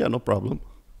shot. He says, yeah, no problem.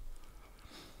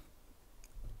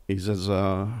 He says,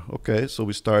 okay, so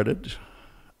we started.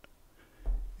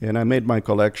 And I made my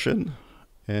collection,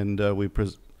 and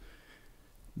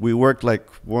we worked like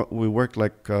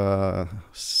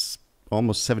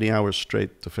almost 70 hours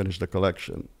straight to finish the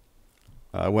collection.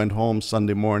 I went home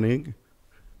Sunday morning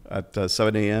at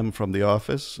 7 a.m. from the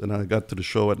office, and I got to the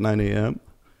show at 9 a.m.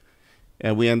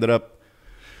 And we ended up,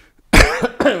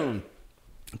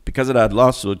 because of that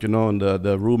lawsuit, and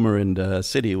the rumor in the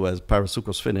city was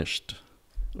Parasuco's finished,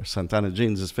 or Santana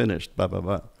Jeans is finished, blah, blah,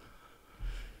 blah.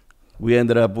 We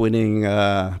ended up winning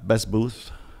Best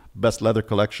Booth, Best Leather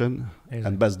Collection,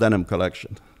 and Best Denim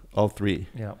Collection, all three.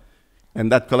 Yeah.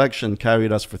 And that collection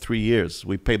carried us for 3 years.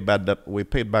 We paid back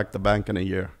the bank in a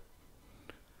year.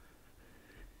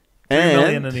 $3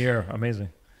 million in a year. Amazing.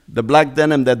 The black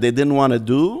denim that they didn't want to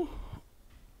do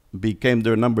became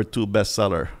their number 2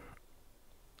 bestseller.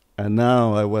 And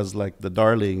now I was like the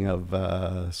darling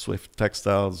of Swift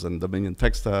Textiles and Dominion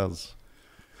Textiles.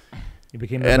 You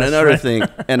became the best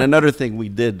friend. And another thing we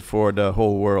did for the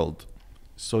whole world.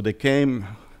 So they came,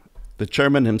 the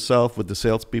chairman himself with the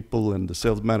salespeople and the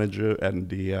sales manager and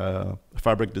the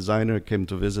fabric designer came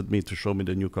to visit me to show me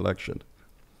the new collection.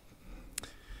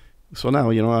 So now,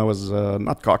 I was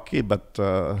not cocky, but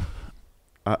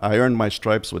I earned my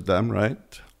stripes with them,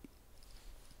 right?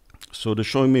 So they're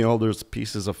showing me all those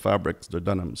pieces of fabrics, their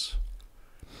denims.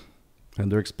 And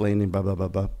they're explaining blah, blah, blah,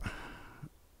 blah.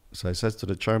 So I said to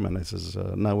the chairman, I says,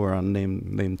 now we're on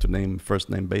name to name, first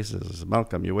name basis. I said,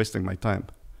 Malcolm, you're wasting my time.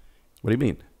 What do you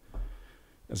mean?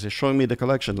 I said, showing me the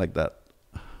collection like that.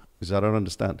 He said, I don't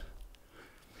understand.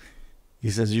 He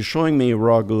says, you're showing me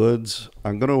raw goods.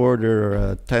 I'm going to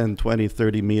order 10, 20,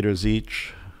 30 meters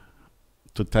each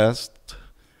to test.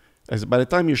 I said, by the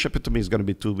time you ship it to me, it's going to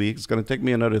be 2 weeks. It's going to take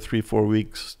me another 3-4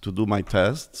 weeks to do my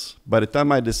tests. By the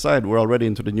time I decide, we're already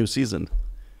into the new season.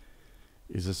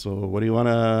 He says, so what do you want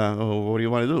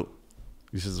to do?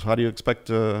 He says, how do you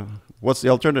expect, what's the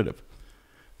alternative?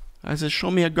 I said,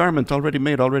 show me a garment already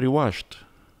made, already washed.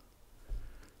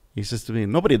 He says to me,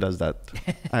 nobody does that.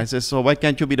 I said, so why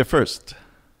can't you be the first?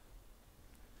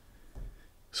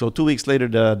 So 2 weeks later,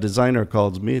 the designer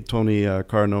calls me, Tony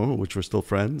Carno, which we're still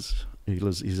friends.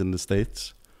 He's in the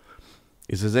States.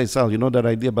 He says, hey, Sal, you know that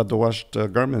idea about the washed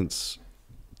garments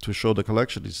to show the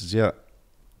collection? He says, yeah.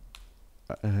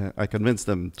 I convinced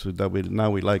them that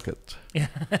we like it. Yeah.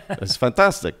 It's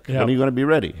fantastic. Yeah. When are you going to be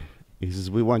ready? He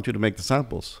says, we want you to make the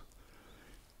samples.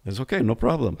 I said, okay, no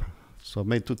problem. So I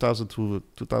made 2,000 to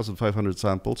 2,500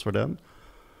 samples for them.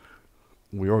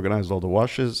 We organized all the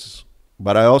washes,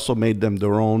 but I also made them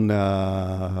their own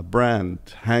brand,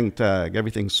 hang tag,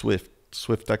 everything Swift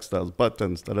Textiles,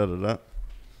 buttons, da-da-da-da.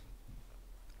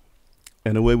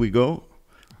 And away we go.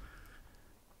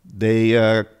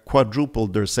 They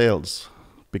quadrupled their sales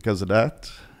because of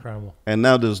that. Incredible. And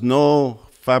now there's no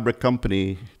fabric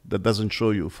company that doesn't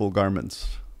show you full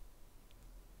garments.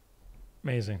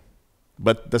 Amazing.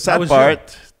 But the sad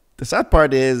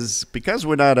part is because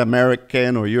we're not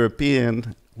American or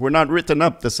European, we're not written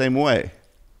up the same way.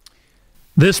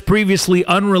 This previously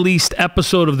unreleased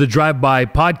episode of the Drive-By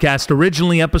podcast,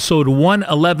 originally episode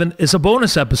 111, is a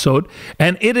bonus episode,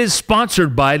 and it is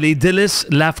sponsored by Les Délices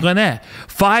Lafrenière.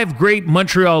 5 great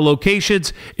Montreal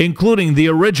locations, including the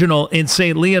original in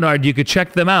St. Leonard. You could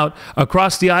check them out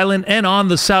across the island and on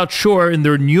the South Shore in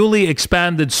their newly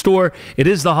expanded store. It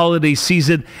is the holiday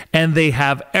season, and they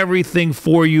have everything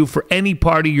for you for any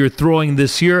party you're throwing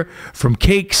this year, from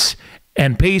cakes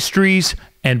and pastries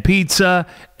and pizza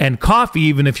and coffee,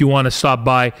 even if you want to stop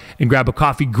by and grab a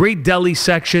coffee. Great deli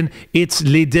section. It's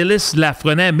Les Délices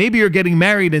Lafrenière. Maybe you're getting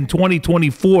married in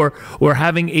 2024 or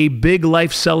having a big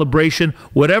life celebration,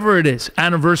 whatever it is,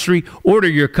 anniversary. Order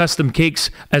your custom cakes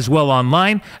as well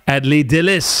online at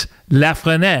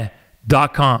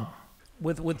lesdeliceslafrenière.com.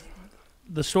 With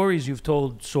the stories you've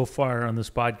told so far on this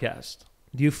podcast,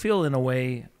 do you feel in a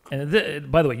way,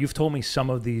 and by the way, you've told me some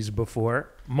of these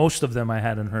before, most of them I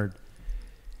hadn't heard,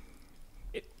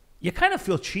 you kind of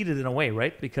feel cheated in a way,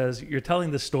 right? Because you're telling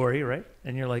the story, right?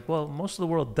 And you're like, well, most of the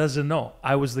world doesn't know.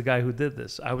 I was the guy who did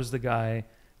this. I was the guy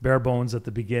bare bones at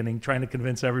the beginning, trying to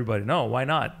convince everybody, no, why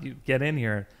not? You get in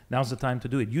here. Now's the time to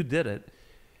do it. You did it.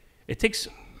 It takes,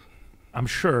 I'm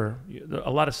sure,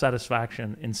 a lot of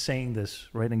satisfaction in saying this,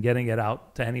 right, and getting it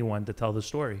out to anyone to tell the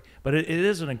story. But it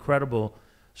is an incredible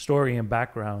story and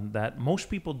background that most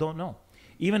people don't know.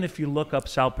 Even if you look up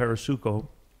Sal Parasuco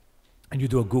and you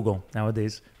do a Google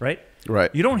nowadays, right?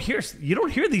 Right. You don't hear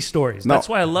these stories. No. That's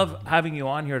why I love having you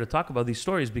on here to talk about these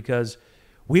stories, because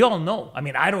we all know. I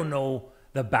mean, I don't know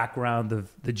the background of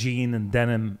the jean and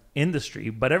denim industry,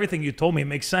 but everything you told me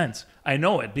makes sense. I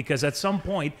know it because at some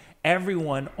point,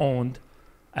 everyone owned,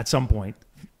 at some point,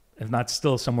 if not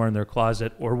still somewhere in their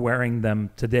closet or wearing them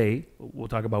today. We'll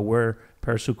talk about where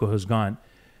Parasuco has gone.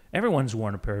 Everyone's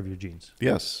worn a pair of your jeans.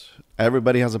 Yes.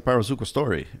 Everybody has a Parasuco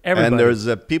story. Everybody. And there's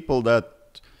people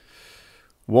that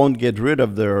won't get rid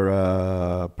of their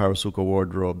Parasuco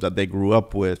wardrobe that they grew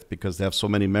up with because they have so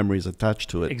many memories attached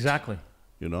to it. Exactly.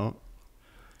 You know?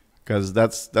 Because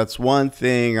that's one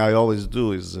thing I always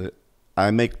do is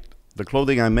I make the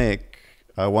clothing I make,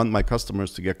 I want my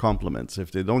customers to get compliments.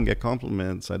 If they don't get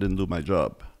compliments, I didn't do my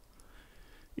job.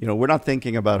 You know, we're not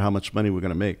thinking about how much money we're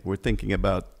going to make. We're thinking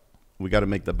about we got to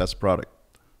make the best product.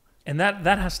 And that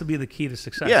has to be the key to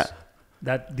success. Yeah.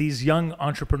 That these young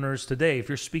entrepreneurs today, if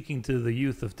you're speaking to the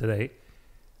youth of today,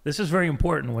 this is very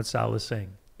important what Sal is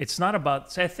saying. It's not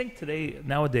about, I think today,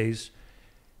 nowadays,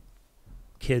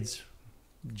 kids,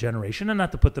 generation, and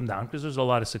not to put them down because there's a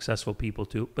lot of successful people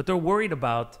too, but they're worried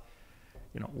about,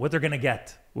 you know, what they're going to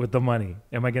get with the money.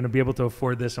 Am I going to be able to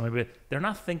afford this? They're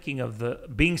not thinking of the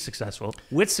being successful.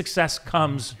 With success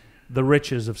comes the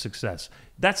riches of success.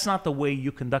 That's not the way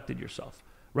you conducted yourself,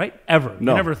 right? Ever.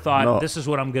 No, you never thought, no. This is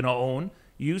what I'm going to own.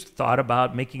 You thought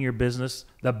about making your business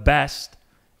the best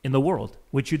in the world,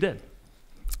 which you did.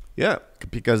 Yeah,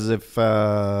 because if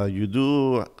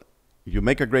you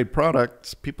make a great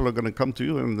product, people are going to come to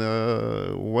you, and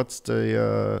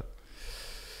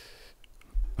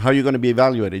how are you going to be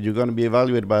evaluated? You're going to be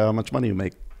evaluated by how much money you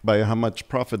make, by how much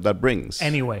profit that brings.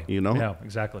 Anyway. You know? Yeah,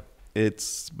 exactly.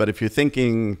 But if you're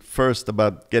thinking first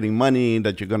about getting money,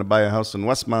 that you're going to buy a house in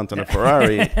Westmount and a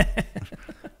Ferrari,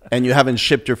 and you haven't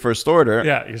shipped your first order,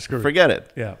 Yeah, you're screwed. forget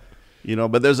it. Yeah. You know,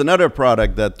 but there's another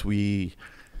product that we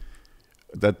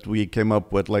came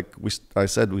up with. Like I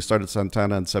said, we started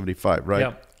Santana in 75, right?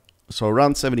 Yeah. So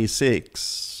around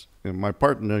 76, my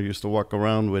partner used to walk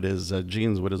around with his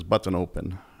jeans with his button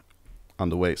open on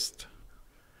the waist.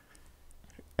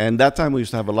 And that time we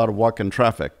used to have a lot of walk-in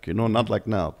traffic, you know, not like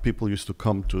now. People used to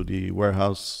come to the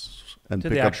warehouse and To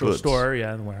pick the up actual goods. store,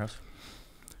 yeah, in the warehouse.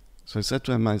 So I said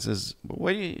to him, I says,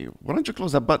 why don't you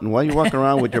close that button? Why are you walking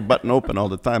around with your button open all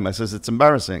the time? I says, it's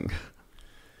embarrassing.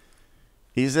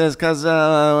 He says, because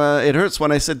it hurts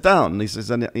when I sit down. He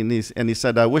says, and he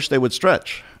said, I wish they would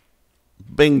stretch.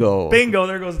 Bingo. Bingo,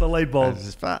 there goes the light I bulb.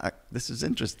 says, fuck, this is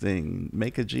interesting.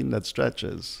 Make a jean that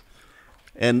stretches.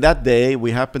 And that day,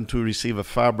 we happened to receive a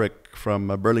fabric from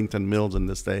Burlington Mills in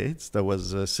the States that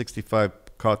was 65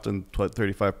 cotton,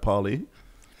 35 poly.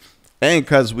 And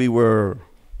because we were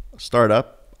a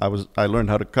startup, I learned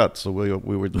how to cut. So we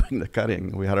were doing the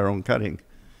cutting. We had our own cutting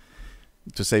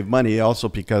to save money. Also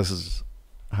because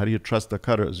how do you trust the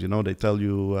cutters? You know, they tell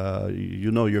you,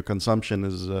 your consumption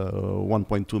is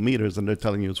 1.2 meters, and they're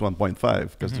telling you it's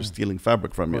 1.5 because they're stealing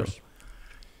fabric from you.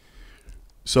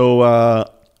 So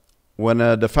when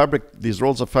these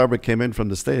rolls of fabric came in from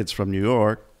the States, from New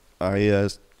York, I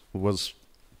was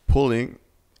pulling,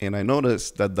 and I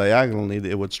noticed that diagonally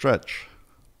it would stretch.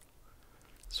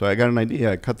 So I got an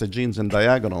idea. I cut the jeans in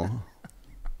diagonal,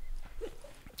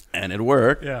 and it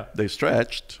worked. Yeah. They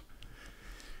stretched.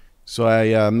 So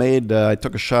I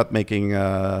took a shot making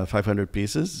 500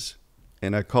 pieces,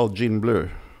 and I called Jean Bleu,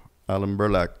 Alan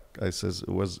Burlack. I says, it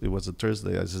was a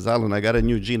Thursday. I says, Alan, I got a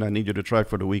new jean I need you to try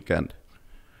for the weekend.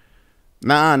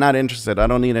 Nah, not interested. I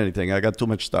don't need anything. I got too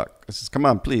much stock. I says, come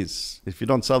on, please. If you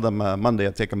don't sell them Monday,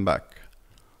 I take them back.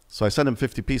 So I sent him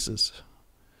 50 pieces.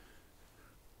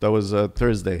 That was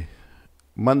Thursday.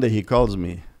 Monday, he calls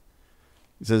me.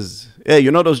 He says, hey, you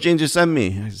know those jeans you sent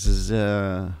me? I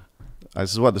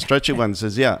says, what, the stretchy one? He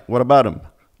says, yeah. What about them?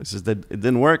 I says, it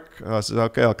didn't work? I says,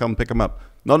 okay, I'll come pick them up.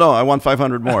 No, I want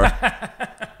 500 more.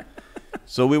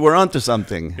 So we were onto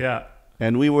something. Yeah.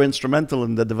 And we were instrumental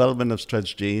in the development of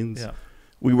stretch jeans. Yeah.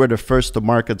 We were the first to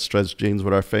market stretch jeans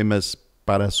with our famous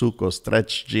Parasuco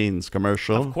stretch jeans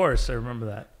commercial. Of course, I remember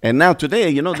that. And now today,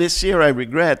 you know, this year I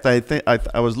regret.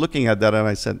 I was looking at that and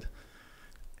I said,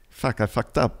 fuck, I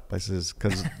fucked up. I says,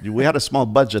 because we had a small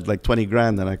budget, like 20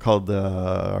 grand, and I called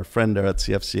our friend there at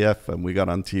CFCF, and we got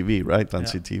on TV, right, on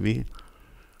CTV.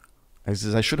 I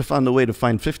says, I should have found a way to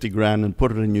find 50 grand and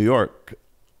put it in New York.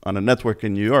 on a network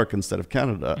in New York instead of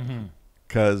Canada.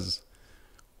 Because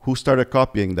who started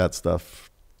copying that stuff?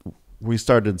 We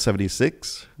started in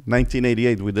 76.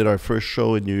 1988, we did our first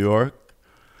show in New York.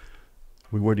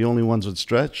 We were the only ones with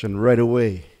stretch, and right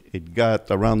away it got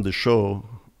around the show.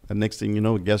 And next thing you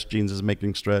know, Guess Jeans is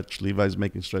making stretch, Levi's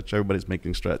making stretch, everybody's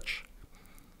making stretch.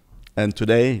 And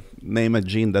today, name a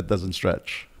jean that doesn't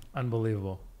stretch.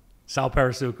 Unbelievable. Sal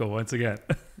Parasuco, once again.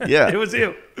 Yeah. It was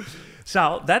you.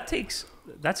 Sal,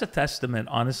 that's a testament,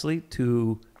 honestly,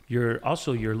 to your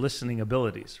listening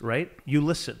abilities, right? You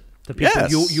listen to people.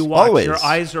 Yes, you watch. always. Your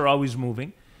eyes are always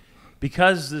moving.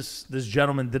 Because this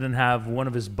gentleman didn't have one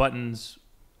of his buttons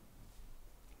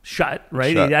shut,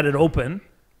 right? Shut. He had it open.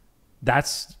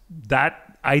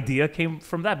 That idea came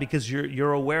from that, because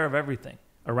you're aware of everything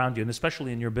around you, and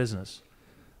especially in your business,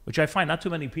 which I find not too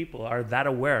many people are that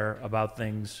aware about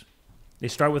things. They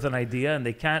start with an idea and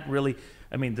they can't really,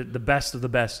 I mean, the best of the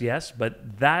best, yes,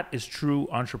 but that is true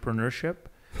entrepreneurship.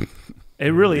 It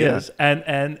really is.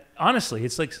 And honestly,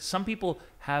 it's like some people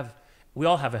we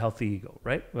all have a healthy ego,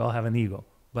 right? We all have an ego,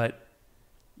 but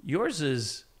yours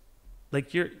is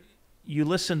like you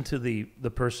listen to the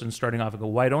person starting off and go,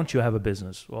 why don't you have a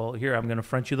business? Well, here, I'm going to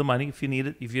front you the money if you need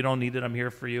it. If you don't need it, I'm here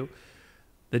for you.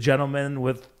 The gentleman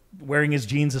with wearing his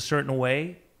jeans a certain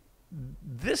way,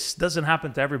 this doesn't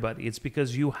happen to everybody. It's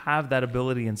because you have that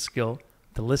ability and skill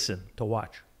to listen, to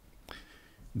watch.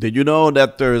 Did you know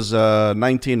that there's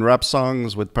 19 rap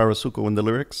songs with Parasuco in the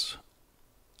lyrics?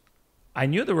 I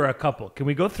knew there were a couple. Can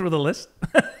we go through the list?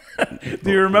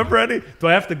 Do you remember any? Do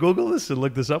I have to Google this and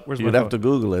look this up? Where's You'd my have to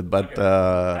Google it, but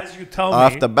As you tell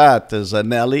off me, the bat is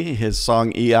Nelly, his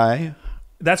song EI.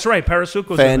 that's right.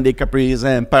 Parasuco's Fendi, Capris,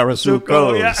 and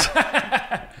Parasucos.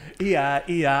 Yeah.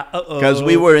 Because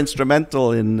we were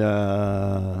instrumental in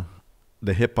the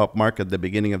hip-hop market, the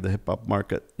beginning of the hip-hop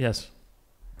market. Yes.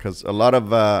 Because a lot of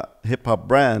hip-hop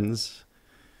brands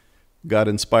got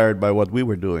inspired by what we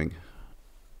were doing.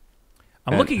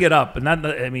 I'm looking it up,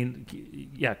 and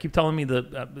keep telling me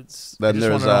Then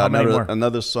there's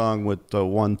another song with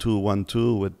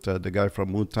 1212 with the guy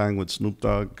from Wu-Tang with Snoop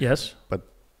Dogg. Yes. But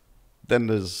then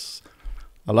there's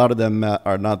a lot of them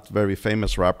are not very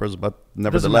famous rappers, but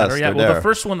nevertheless, yeah. they're Well, there. the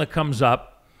first one that comes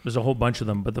up, there's a whole bunch of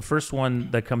them, but the first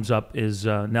one that comes up is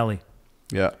Nelly.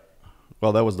 Yeah.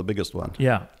 Well, that was the biggest one.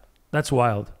 Yeah, that's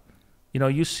wild. You know,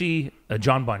 you see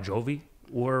John Bon Jovi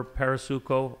wore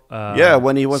Parasuco.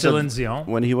 When he was Celine Dion.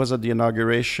 when he was at the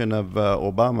inauguration of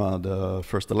Obama, the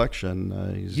first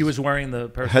election, He was wearing the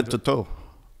Parasuco. head to toe.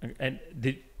 And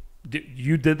did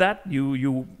you did that?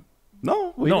 You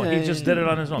No, he just did it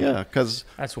on his own. Yeah, because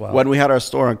That's wild. when we had our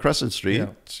store on Crescent Street,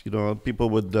 people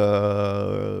would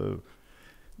the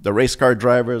race car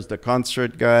drivers, the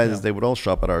concert guys, they would all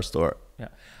shop at our store. Yeah,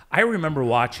 I remember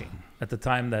watching at the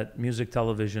time that music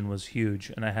television was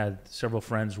huge, and I had several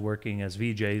friends working as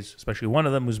VJs, especially one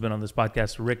of them who's been on this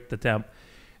podcast, Rick the Temp,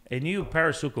 and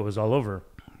Parasuco was all over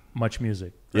Much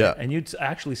Music. Right? Yeah, and you'd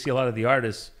actually see a lot of the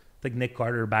artists, like Nick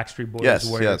Carter, Backstreet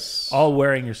Boys, all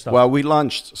wearing your stuff. Well, we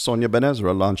launched, Sonia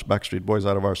Benezra launched Backstreet Boys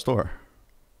out of our store.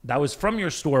 That was from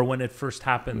your store when it first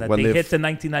happened, that When they they hit in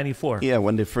 1994. Yeah,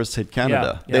 when they first hit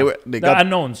Canada. Yeah. They The got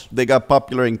unknowns. They got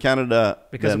popular in Canada.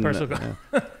 Because of Parasuco.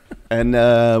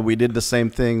 And we did the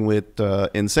same thing with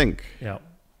NSYNC. Yeah.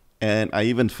 And I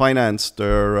even financed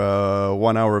their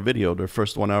 1 hour video, their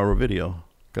first 1 hour video,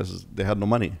 because they had no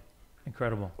money.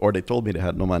 Incredible. Or they told me they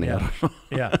had no money. I Yeah. don't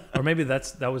know. Yeah. Or maybe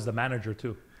that was the manager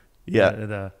too.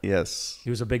 Yeah. Yes. He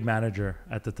was a big manager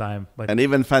at the time. But And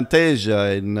even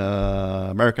Fantasia in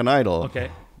American Idol. Okay.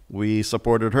 We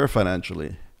supported her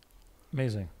financially.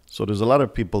 Amazing. So there's a lot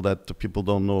of people that people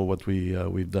don't know what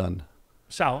we've done.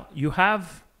 Sal, you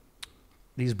have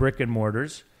these brick and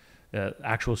mortars,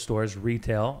 actual stores,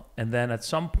 retail, and then at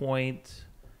some point,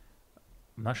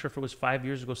 I'm not sure if it was 5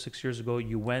 years ago, 6 years ago,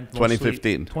 you went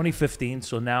 2015. 2015,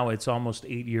 so now it's almost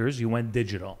 8 years, you went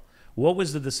digital. What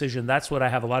was the decision? That's what I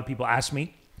have a lot of people ask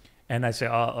me, and I say,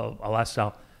 I'll ask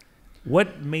Sal.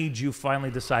 What made you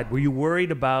finally decide? Were you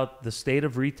worried about the state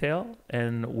of retail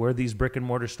and where these brick and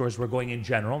mortar stores were going in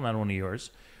general, not only yours?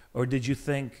 Or did you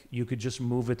think you could just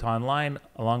move it online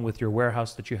along with your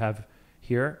warehouse that you have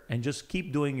here and just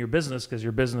keep doing your business because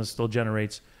your business still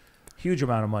generates a huge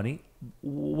amount of money?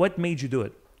 What made you do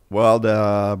it? Well,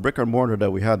 the brick and mortar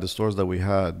that we had, the stores that we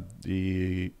had,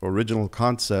 the original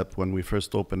concept when we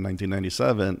first opened in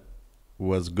 1997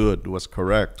 was good, was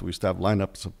correct. We used to have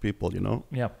lineups of people,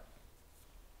 Yeah.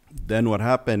 Then what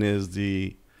happened is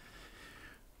the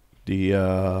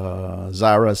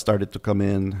Zara started to come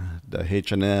in, the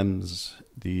H&Ms,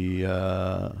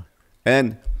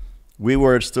 and we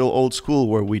were still old school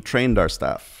where we trained our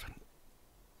staff.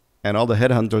 And all the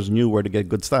headhunters knew where to get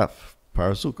good staff.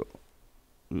 Parasuco.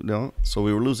 You know, so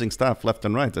we were losing staff left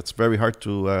and right. It's very hard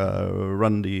to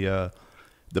run the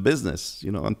business,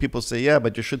 you know. And people say, yeah,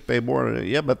 but you should pay more.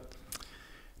 Yeah, but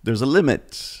there's a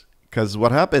limit, because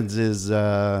what happens is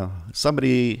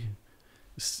somebody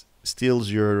steals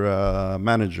your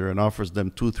manager and offers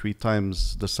them 2-3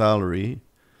 times the salary,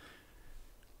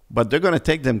 but they're going to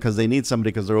take them because they need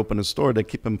somebody, because they're opening a store. They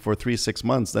keep them for 3-6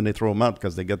 months, then they throw them out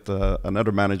because they get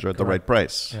another manager at the right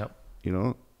price. Yep. You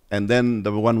know, and then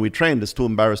the one we trained is too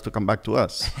embarrassed to come back to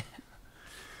us.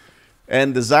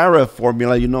 And the Zara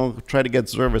formula, you know, try to get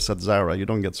service at Zara. You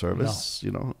don't get service.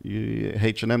 No. You know,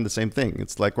 H&M, the same thing.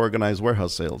 It's like organized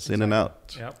warehouse sales, in and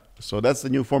out. Yep. So that's the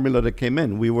new formula that came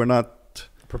in. We were not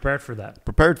prepared for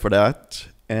that.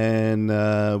 And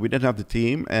we didn't have the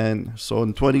team. And so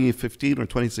in 2015 or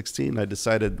 2016, I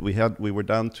decided we were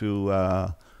down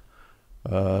to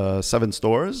 7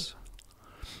 stores.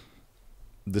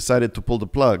 Decided to pull the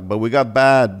plug, but we got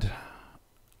bad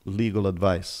legal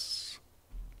advice.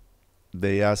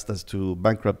 They asked us to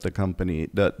bankrupt the company,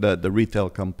 the retail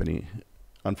company.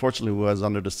 Unfortunately, it was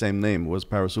under the same name. It was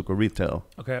Parasuco Retail.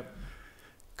 Okay.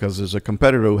 Because there's a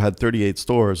competitor who had 38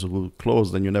 stores who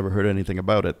closed, and you never heard anything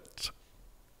about it.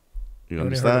 You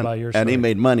understand? Heard about your story. And he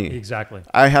made money. Exactly.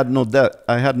 I had no debt.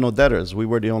 I had no debtors. We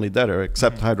were the only debtor,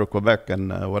 except Hydro-Quebec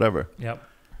and whatever. Yep.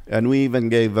 And we even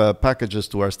gave packages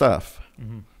to our staff.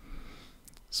 Mm-hmm.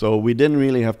 So we didn't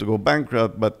really have to go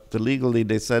bankrupt, but legally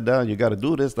they said, you got to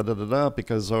do this,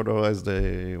 because otherwise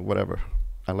whatever.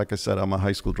 And like I said, I'm a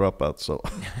high school dropout, so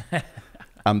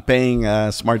I'm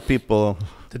paying smart people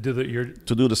to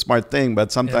do the smart thing,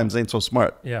 but sometimes they ain't so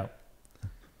smart. Yeah.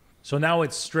 So now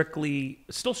it's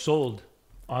still sold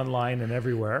online and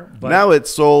everywhere. But now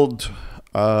it's sold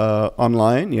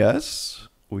online, yes.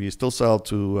 We still sell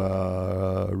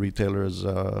to retailers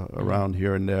around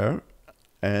here and there.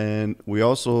 And we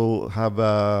also have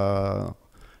a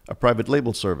private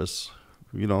label service,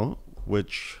 you know,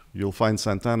 which you'll find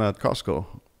Santana at Costco.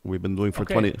 We've been doing for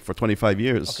 25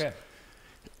 years. Okay.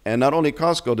 And not only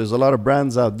Costco, there's a lot of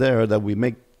brands out there that we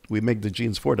make the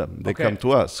jeans for them. They come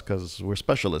to us because we're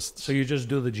specialists. So you just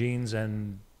do the jeans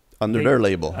and under their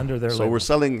label. So we're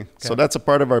selling. So that's a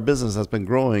part of our business that's been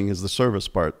growing, is the service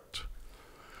part.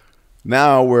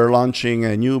 Now we're launching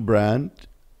a new brand.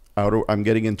 I'm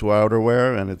getting into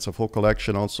outerwear, and it's a full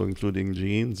collection, also including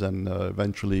jeans and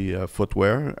eventually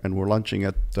footwear. And we're launching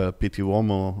at PT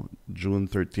Uomo June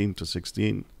 13 to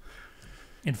 16.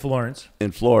 In Florence.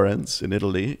 In Florence, in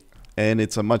Italy. And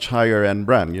it's a much higher end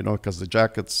brand, you know, because the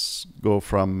jackets go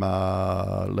from,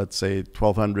 let's say,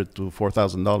 $1,200 to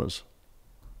 $4,000.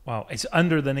 Wow. It's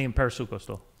under the name Parasuco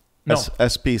still? No.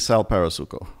 SP Sal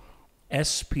Parasuco.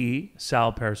 SP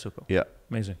Sal Parasuco. Yeah.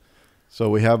 Amazing. So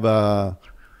we have...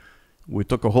 we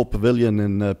took a whole pavilion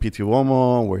in PT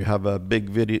Uomo. We have a big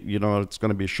video, you know, it's going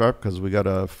to be sharp because we got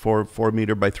a 4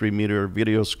 meter by 3 meter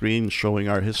video screen showing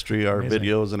our history, our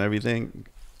videos and everything.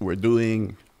 We're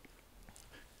doing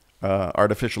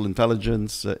artificial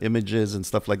intelligence images and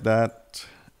stuff like that.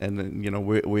 And then, you know,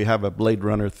 we have a Blade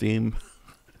Runner theme.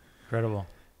 Incredible.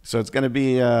 So it's going to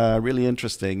be really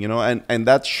interesting, you know, and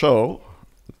that show,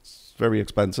 it's very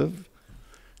expensive,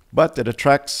 but it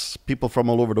attracts people from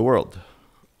all over the world.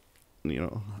 You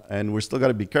know, and we're still got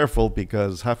to be careful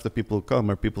because half the people who come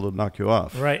are people who knock you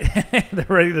off. Right. They're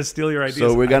ready to steal your ideas.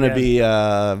 So we're going to be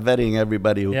vetting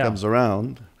everybody who comes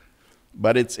around.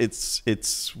 But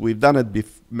we've done it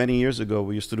many years ago.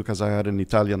 We used to do, because I had an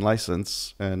Italian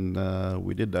license, and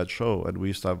we did that show. And we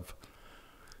used to have,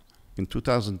 in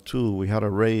 2002, we had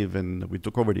a rave, and we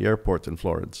took over the airport in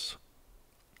Florence.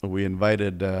 We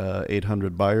invited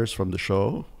 800 buyers from the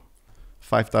show.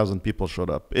 5,000 people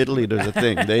showed up. Italy, there's a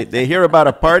thing. They hear about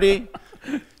a party.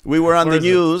 We were on the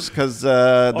news because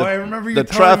the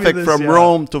traffic from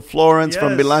Rome to Florence,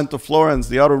 from Milan to Florence,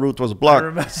 the auto route was blocked.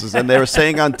 And they were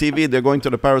saying on TV they're going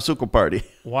to the Parasuco party.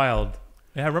 Wild.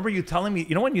 Yeah, I remember you telling me,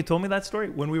 you know when you told me that story?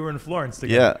 When we were in Florence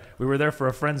together. Yeah. We were there for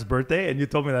a friend's birthday, and you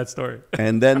told me that story.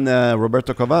 And then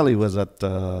Roberto Cavalli was at,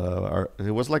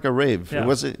 it was like a rave. Yeah. It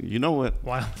was, you know what?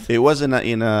 Wild. It was in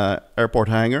a airport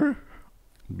hangar.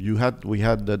 We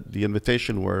had the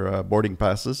invitation were boarding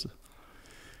passes,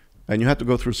 and you had to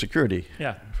go through security.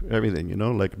 Yeah. Everything, you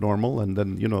know, like normal. And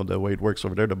then, you know, the way it works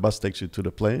over there, the bus takes you to the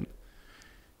plane.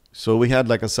 So we had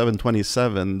like a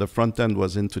 727. The front end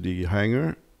was into the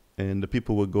hangar, and the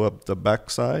people would go up the back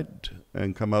side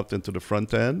and come out into the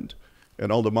front end.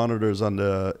 And all the monitors in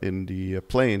the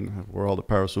plane were all the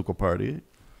Parasuco party.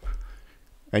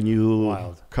 And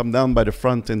you come down by the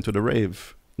front into the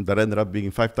rave. That ended up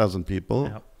being 5,000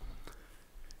 people.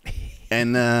 Yep.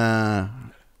 And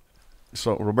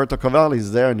So Roberto Cavalli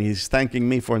is there, and he's thanking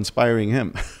me for inspiring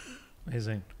him.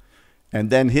 Amazing. And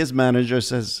then his manager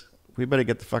says, "We better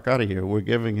get the fuck out of here.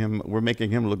 We're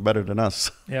making him look better than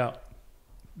us." Yeah.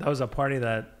 That was a party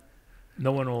that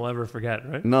no one will ever forget,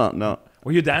 right? No.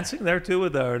 Were you dancing there too,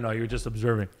 or no? You were just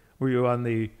observing. Were you on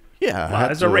the? Yeah, Wow,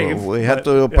 it's a rave. We had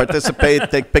to participate,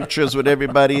 take pictures with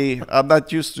everybody. I'm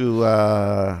not used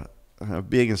to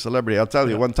being a celebrity. I'll tell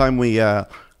you. One time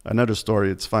another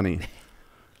story. It's funny.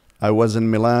 I was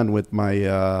in Milan with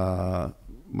my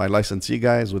my licensee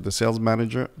guys, with the sales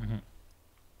manager. Mm-hmm.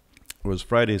 It was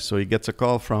Friday, so he gets a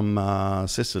call from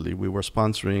Sicily. We were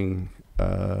sponsoring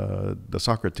the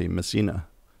soccer team, Messina.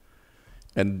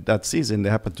 And that season, they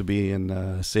happened to be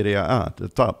in Serie A, the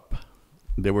top.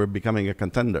 They were becoming a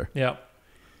contender. Yeah.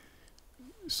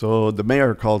 So the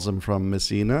mayor calls him from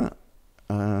Messina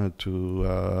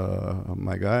to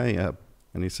my guy,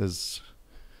 and he says,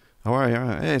 "How are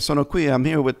you?" "Hey, sono qui. I'm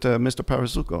here with Mr.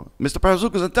 Parasuco." "Mr.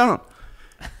 Parasuco's in town."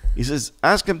 He says,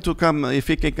 "Ask him to come, if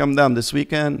he can come down this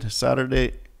weekend,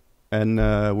 Saturday, and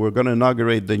we're going to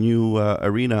inaugurate the new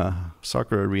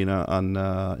soccer arena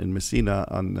in Messina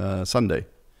on Sunday.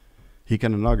 He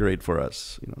can inaugurate for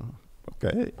us, you know."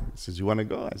 Okay. He says, "You want to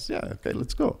go?" I said, "Yeah, okay,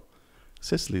 let's go.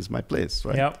 Sicily is my place,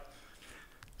 right?" Yep.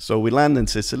 So we land in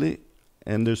Sicily,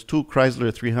 and there's 2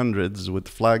 Chrysler 300s with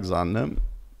flags on them.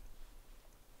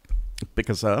 Pick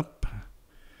us up.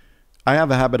 I have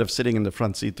a habit of sitting in the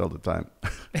front seat all the time.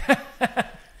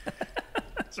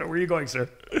 So where are you going, sir?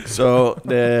 So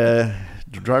the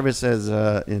driver says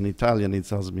in Italian, he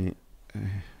tells me,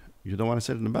 "You don't want to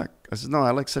sit in the back?" I said, "No,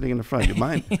 I like sitting in the front. You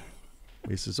mind?"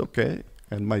 He says, "Okay."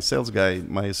 And my sales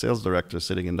director,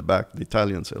 sitting in the back, the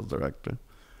Italian sales director.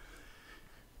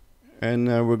 And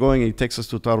we're going, he takes us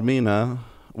to Taormina.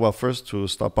 Well, first to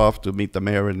stop off to meet the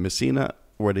mayor in Messina,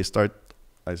 where they start.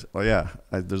 I said, "Oh yeah,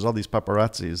 there's all these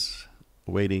paparazzis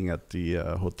waiting at the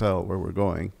hotel where we're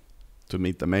going to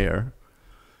meet the mayor."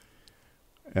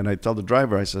 And I tell the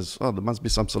driver, I says, "Oh, there must be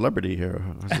some celebrity here."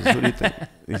 I says, "Who do you think?"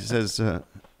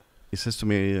 He says to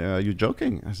me, "Are you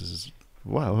joking?" I says,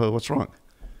 "Wow, what's wrong?"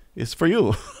 "It's for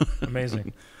you."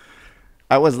 Amazing.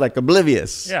 I was like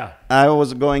oblivious. Yeah. I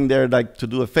was going there like to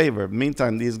do a favor.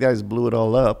 Meantime, these guys blew it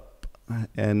all up,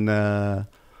 and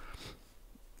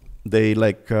they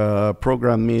like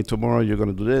programmed me, "Tomorrow you're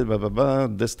going to do this, blah, blah, blah,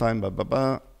 this time, blah, blah,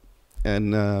 blah."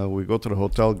 And we go to the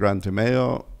Hotel Gran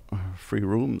Timeo, free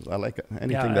rooms. I like it.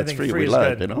 Anything that's free, we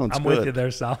love. You know, it's I'm good. with you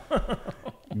there, Sal.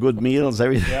 Good meals,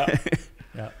 everything. Yeah.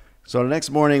 Yeah. So the next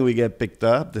morning we get picked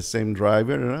up, the same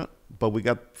driver, but we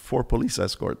got 4 police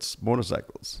escorts,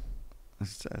 motorcycles.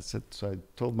 So I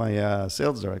told my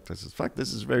sales director, I said, "Fuck,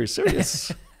 this is very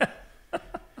serious."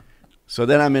 So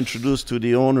then I'm introduced to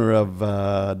the owner of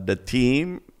the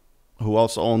team, who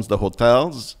also owns the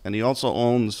hotels, and he also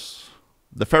owns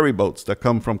the ferry boats that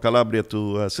come from Calabria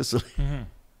to Sicily. Mm-hmm.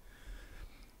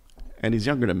 And he's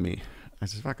younger than me. I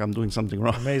said, "Fuck, I'm doing something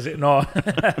wrong." Amazing. No.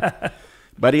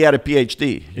 But he had a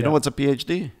PhD. You know what's a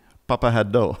PhD? Papa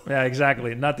had dough. Yeah,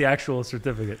 exactly. Not the actual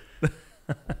certificate.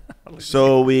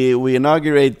 So we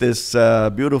inaugurate this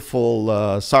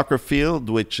beautiful soccer field,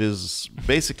 which is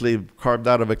basically carved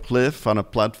out of a cliff on a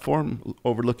platform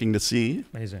overlooking the sea.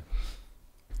 Amazing.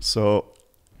 So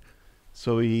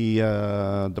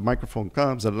the microphone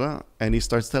comes, and he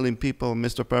starts telling people,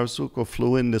 "Mr. Parasuco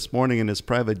flew in this morning in his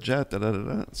private jet."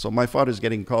 So my father's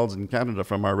getting calls in Canada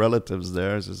from our relatives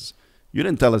there. He says, "You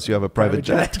didn't tell us you have a private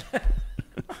jet."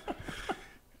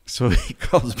 So he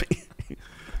calls me.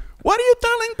 "What are you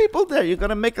telling people there? You're going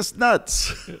to make us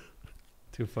nuts."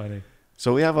 Too funny.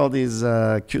 So we have all these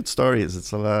cute stories.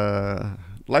 It's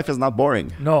life is not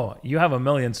boring. No, you have a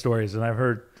million stories, and I've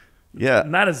heard. Yeah.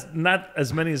 Not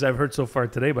as many as I've heard so far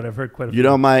today, but I've heard quite a few. You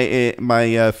know,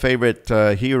 my favorite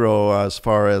hero as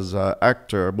far as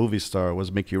actor, movie star,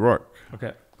 was Mickey Rourke.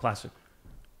 Okay, classic.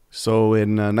 So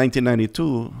in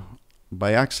 1992,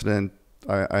 by accident,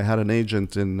 I had an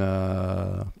agent in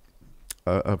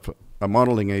a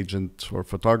modeling agent or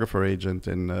photographer agent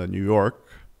in New York,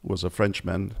 was a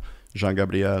Frenchman, Jean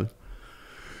Gabriel.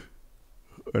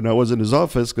 And I was in his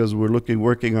office because we're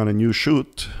working on a new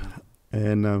shoot.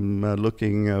 And I'm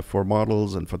looking for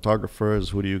models and photographers.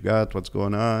 Who do you got? What's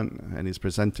going on? And he's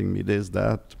presenting me this,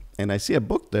 that. And I see a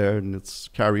book there, and it's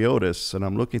Cariotis. And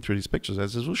I'm looking through these pictures. I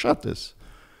says, "Who shot this?"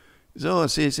 He says, "Oh,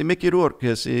 c'est Mickey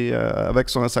Rourke, c'est avec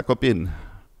sa copine."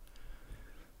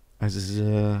 I says,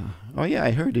 "Oh yeah,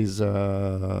 I heard he's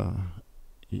got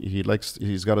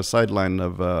a sideline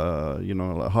of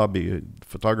a hobby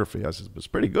photography." I says, "But it's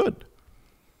pretty good."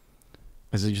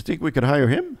 I said, "You think we could hire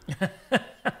him?"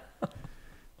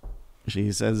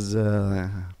 She says,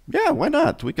 "Yeah, why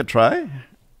not? We could try."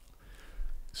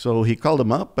 So he called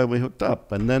him up and we hooked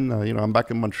up. And then, I'm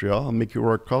back in Montreal. Mickey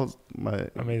Rourke calls.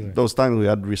 Amazing. Those times we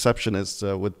had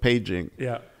receptionists with paging.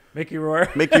 Yeah. Mickey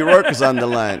Rourke. Mickey Rourke is on the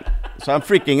line. So I'm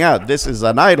freaking out. This is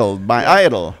an idol, my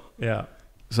idol. Yeah.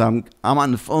 So I'm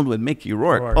on the phone with Mickey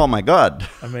Rourke. Oh, my God.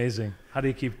 Amazing. How do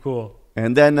you keep cool?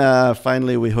 And then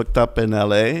finally we hooked up in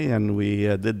L.A. and we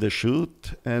did the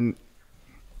shoot. And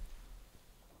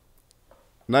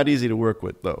not easy to work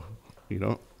with, though,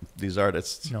 these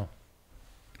artists. No.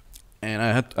 And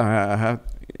I had,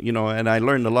 and I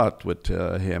learned a lot with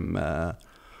him.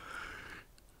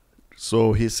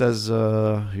 So he says, we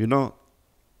go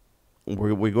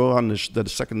on the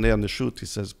second day on the shoot. He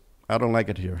says, I don't like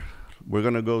it here. We're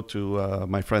going to go to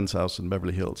my friend's house in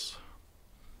Beverly Hills.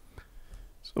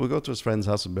 So we go to his friend's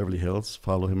house in Beverly Hills,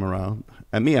 follow him around.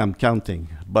 And me, I'm counting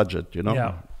budget,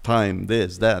 time,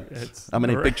 this, that, how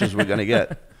many pictures we're going to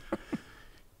get.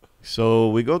 So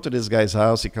we go to this guy's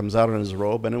house. He comes out in his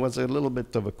robe, and it was a little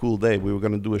bit of a cool day. We were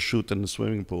going to do a shoot in the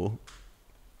swimming pool.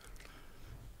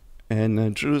 And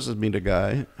introduces me to the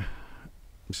guy.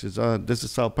 He says, this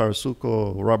is Sal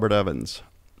Parasuco, Robert Evans.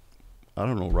 I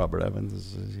don't know Robert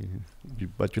Evans,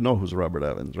 but you know who's Robert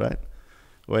Evans, right?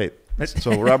 Wait.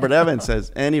 So Robert Evans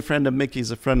says, any friend of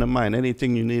Mickey's a friend of mine.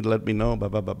 Anything you need, let me know, blah,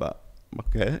 blah, blah, blah.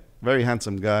 Okay. Very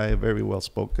handsome guy, very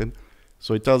well-spoken.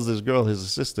 So he tells this girl, his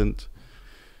assistant,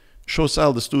 show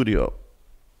Sal the studio.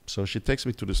 So she takes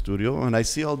me to the studio, and I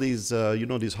see all these,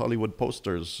 these Hollywood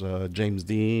posters, James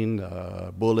Dean,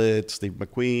 Bullitt, Steve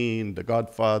McQueen, The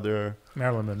Godfather.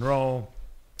 Marilyn Monroe.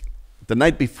 The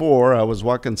night before, I was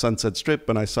walking Sunset Strip,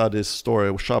 and I saw this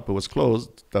store, shop, it was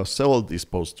closed, that sold these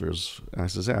posters. And I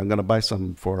said, I'm going to buy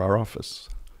some for our office.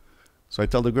 So I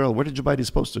tell the girl, where did you buy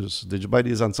these posters? Did you buy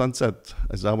these on Sunset?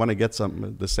 I said, I want to get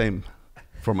some, the same,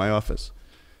 for my office.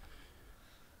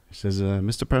 He says,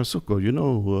 Mr. Parasuco, you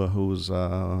know whose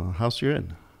house you're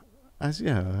in? I said,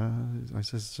 yeah. I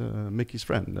says, Mickey's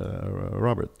friend,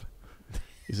 Robert.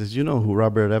 He says, you know who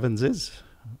Robert Evans is?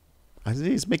 I said,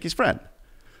 he's Mickey's friend.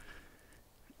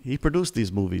 He produced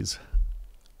these movies.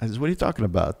 I says, what are you talking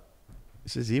about? He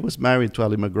says, he was married to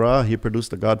Ali McGraw. He produced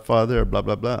The Godfather, blah,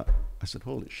 blah, blah. I said,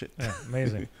 holy shit. Yeah,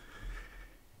 amazing.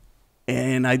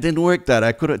 And I didn't work that.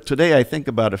 I could have, today I think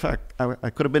about it. I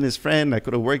could have been his friend. I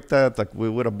could have worked that. Like we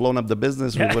would have blown up the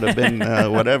business. We would have been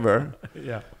whatever.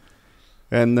 Yeah.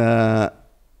 And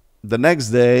the next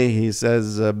day he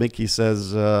says, Mickey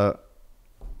says,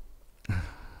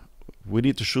 we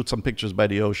need to shoot some pictures by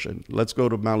the ocean. Let's go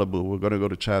to Malibu. We're going to go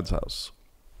to Chad's house.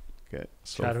 Okay.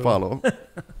 So Chad follow.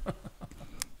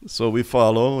 So we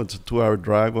follow. It's a 2-hour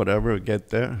drive, whatever. We get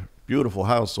there. Beautiful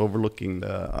house overlooking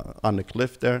on the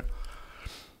cliff there.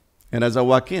 And as I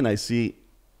walk in, I see,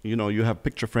 you have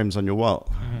picture frames on your wall.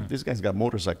 Mm-hmm. This guy's got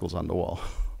motorcycles on the wall.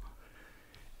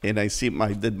 And I see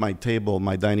my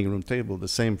dining room table, the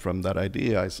same from that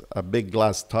idea. A big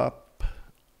glass top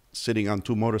sitting on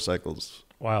 2 motorcycles.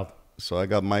 Wild. So I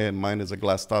got mine is a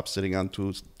glass top sitting on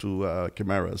two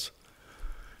Chimeras.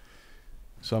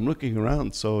 So I'm looking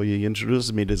around. So he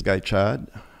introduces me to this guy, Chad.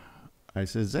 I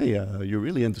says, hey, you're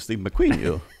really into Steve McQueen,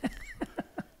 you.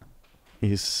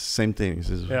 He's same thing. He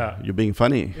says, you're being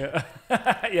funny. Yeah.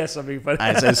 Yes, I'm being funny.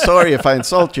 I said, sorry if I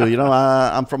insult you.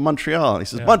 I'm from Montreal. He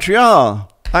says,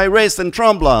 Montreal. I raced in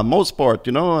Tremblant,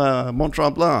 Mosport, Mont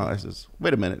Tremblant. I says,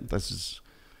 wait a minute. I says,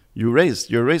 you're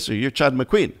a racer. You're Chad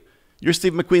McQueen. You're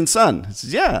Steve McQueen's son. He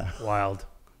says, yeah. Wild.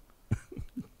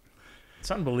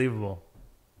 It's unbelievable.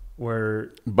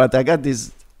 But I got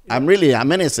these. I'm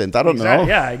innocent. I don't know.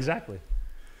 Yeah, exactly.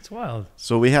 It's wild.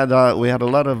 So we had a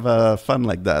lot of fun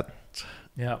like that.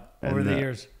 Yeah, over the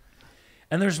years.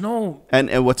 And there's no...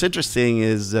 And what's interesting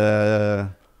is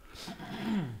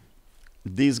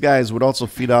these guys would also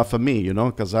feed off of me,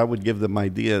 because I would give them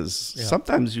ideas. Yeah.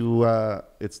 Sometimes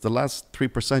it's the last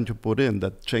 3% you put in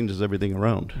that changes everything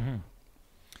around. Mm-hmm.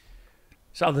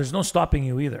 Sal, there's no stopping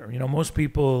you either. Most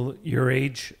people your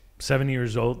age, 70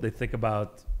 years old, they think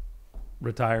about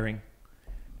retiring,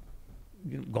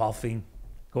 golfing,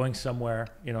 going somewhere,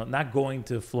 not going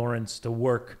to Florence to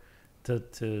work,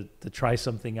 to try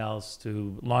something else,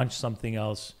 to launch something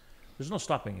else. There's no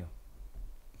stopping you.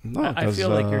 No, I feel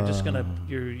like you're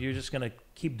just gonna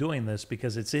keep doing this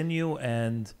because it's in you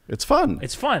and it's fun.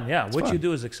 It's fun, yeah. What you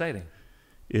do is exciting.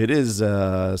 It is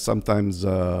sometimes.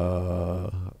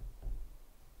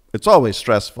 It's always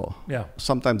stressful. Yeah.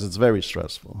 Sometimes it's very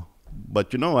stressful.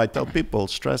 But I tell people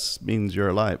stress means you're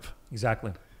alive.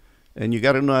 Exactly. And you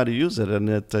got to know how to use it. And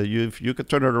you could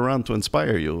turn it around to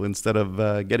inspire you instead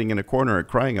of getting in a corner and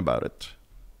crying about it.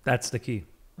 That's the key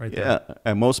right there. Yeah.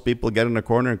 And most people get in a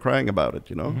corner and crying about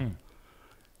it,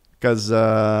 Because,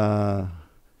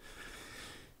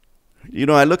 You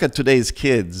know, I look at today's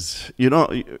kids. You know,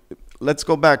 let's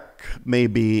go back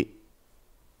maybe.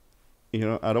 You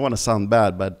know, I don't want to sound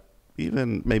bad, but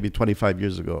even maybe 25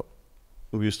 years ago,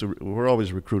 we were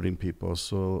always recruiting people.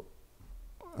 So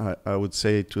I would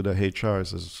say to the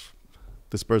HRs,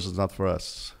 this person's not for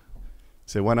us. I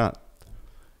say, why not?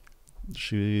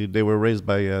 They were raised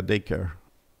by daycare.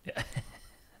 Yeah.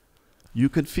 You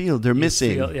could feel they're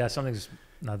missing. Something's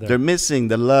not there. They're missing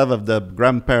the love of the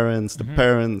grandparents, the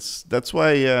parents. That's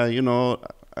why, you know,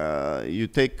 you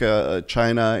take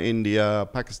China, India,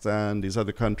 Pakistan, these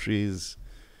other countries,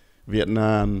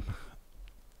 Vietnam.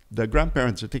 The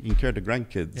grandparents are taking care of the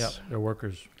grandkids. Yeah, they're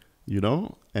workers. You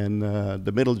know, and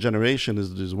the middle generation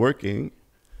is working.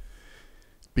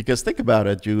 Because think about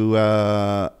it,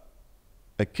 a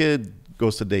kid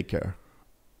goes to daycare.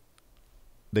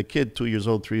 The kid, 2 years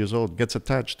old, 3 years old, gets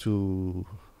attached to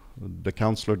the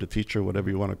counselor, the teacher, whatever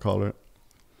you want to call her.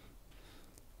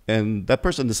 And that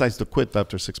person decides to quit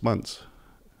after 6 months.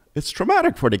 It's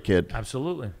traumatic for the kid.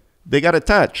 Absolutely. They got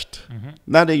attached.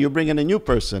 Now that you bring in a new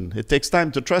person, it takes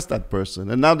time to trust that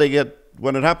person. And now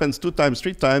when it happens 2 times,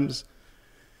 3 times,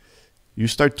 you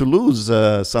start to lose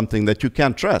something that you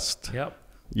can't trust. Yep.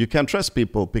 You can't trust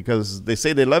people because they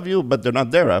say they love you, but they're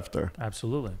not there after.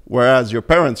 Absolutely. Whereas your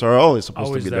parents are always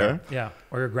supposed to be there. Yeah,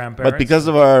 or your grandparents. But because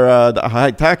of our the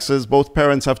high taxes, both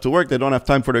parents have to work. They don't have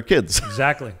time for their kids.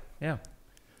 Exactly. Yeah.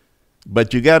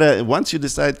 But once you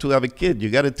decide to have a kid, you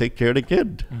gotta take care of the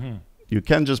kid. You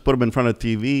can't just put them in front of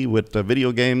TV with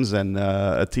video games and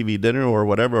a TV dinner or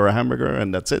whatever, or a hamburger,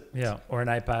 and that's it. Yeah, or an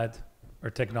iPad or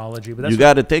technology. But that's you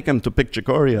got to take them to Picture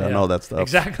Korea and all that stuff.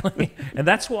 Exactly. and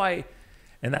that's why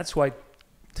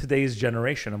today's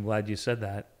generation, I'm glad you said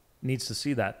that, needs to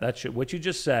see that. What you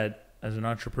just said as an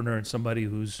entrepreneur and somebody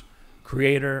who's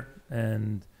creator,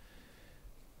 and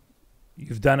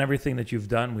you've done everything that you've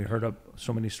done. We heard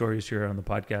so many stories here on the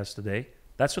podcast today.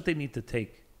 That's what they need to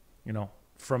take, you know,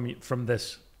 from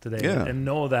this today, and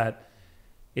know that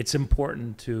it's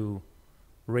important to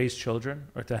raise children,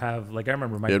 or to have, like, I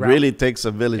remember my It really takes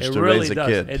a village to raise a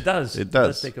kid. It does. It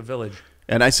does take a village.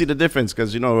 And I see the difference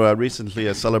because, you know, recently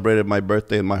I celebrated my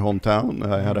birthday in my hometown.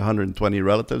 I had 120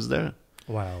 relatives there.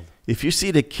 Wild. If you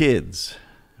see the kids,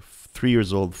 3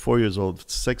 years old, 4 years old,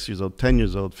 6 years old, 10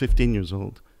 years old, 15 years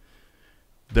old,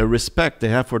 the respect they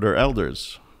have for their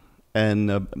elders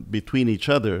and between each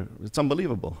other, it's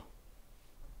unbelievable.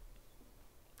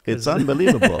 It's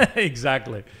unbelievable.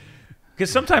 Exactly.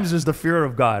 Because sometimes there's the fear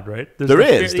of God, right? There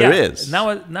is.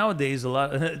 Nowadays,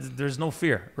 there's no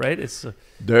fear, right?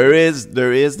 There is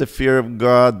the fear of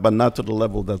God, but not to the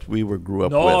level that we grew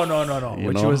up with. No.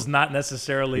 Which was not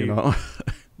necessarily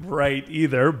right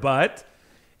either, but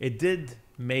it did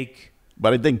make...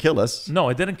 But it didn't kill us. No,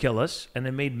 it didn't kill us, and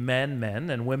it made men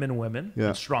and women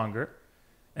and stronger.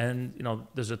 And, you know,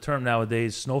 there's a term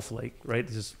nowadays, snowflake, right?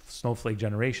 This is snowflake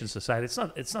generation society.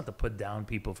 It's not to put down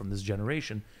people from this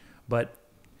generation, but,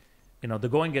 you know, the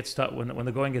going gets tough. When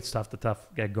the going gets tough, the tough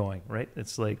get going, right?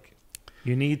 It's like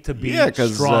you need to be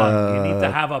strong. You need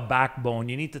to have a backbone.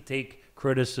 You need to take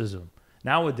criticism.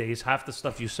 Nowadays, half the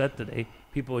stuff you said today,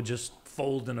 people would just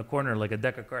fold in a corner like a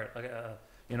deck of cards. Like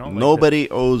you know, nobody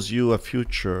owes you a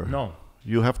future. No,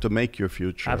 you have to make your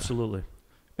future. Absolutely.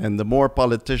 And the more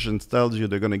politicians tells you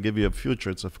they're going to give you a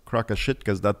future, it's a crock of shit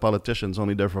because that politician's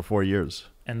only there for 4 years.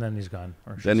 And then he's gone.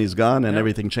 Then he's gone and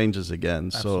everything changes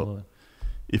again. Absolutely. So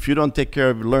if you don't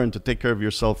learn to take care of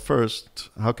yourself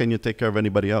first, how can you take care of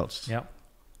anybody else? Yeah.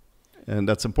 And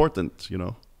that's important, you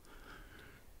know.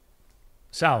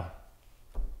 Sal,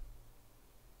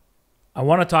 I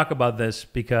want to talk about this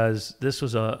because this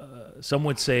was some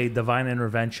would say divine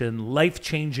intervention,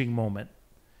 life-changing moment.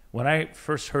 When I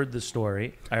first heard the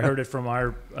story, I heard it from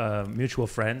our mutual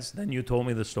friends. Then you told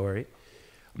me the story.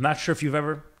 I'm not sure if you've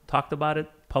ever talked about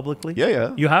it publicly.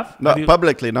 Yeah. You have? Not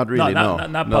publicly, not really, no.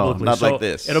 Not publicly. Not so like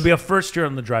this. It'll be a first here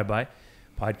on the Drive-By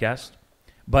podcast.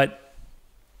 But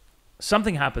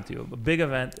something happened to you. A big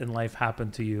event in life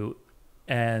happened to you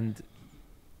and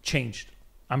changed,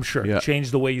 I'm sure. Yeah.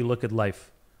 Changed the way you look at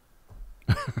life.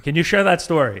 Can you share that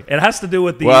story? It has to do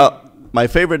with the... Well, my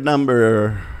favorite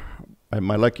number...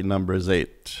 My lucky number is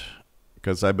 8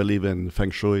 because I believe in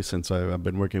Feng Shui since I've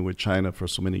been working with China for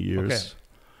so many years. Okay.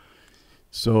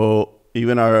 So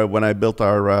even when we built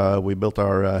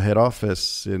our head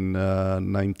office in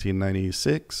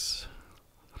 1996,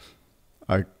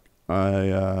 I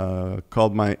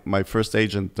called my first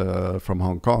agent from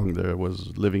Hong Kong. There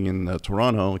was living in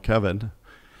Toronto, Kevin,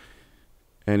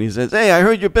 and he says, "Hey, I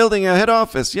heard you're building a head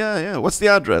office. Yeah. What's the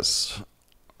address?"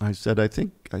 I said, I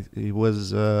think it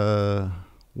was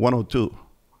 102.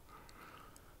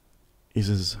 He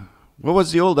says, what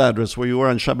was the old address where you were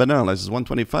on Chabanel? I says,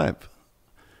 125.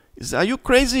 He says, are you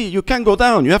crazy? You can't go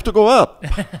down. You have to go up.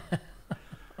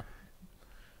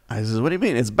 I says, what do you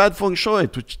mean? It's bad feng shui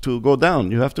to go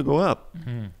down. You have to go up.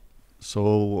 Mm-hmm.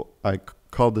 So I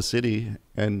called the city,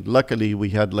 and luckily we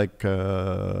had like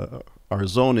our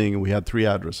zoning. We had 3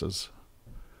 addresses,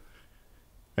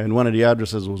 and one of the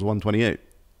addresses was 128.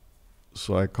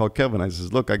 So I called Kevin. I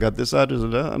says, look, I got this address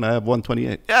and I have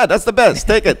 128. Yeah, that's the best.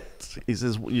 Take it. He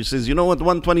says, you know what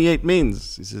 128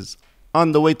 means? He says,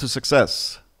 on the way to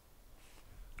success,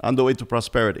 on the way to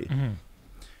prosperity. Mm-hmm.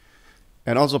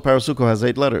 And also Parasuco has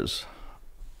 8 letters.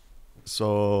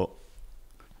 So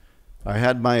I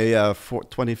had my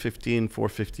 2015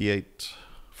 458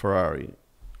 Ferrari,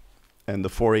 and the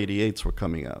 488s were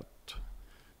coming out.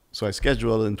 So I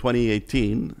scheduled in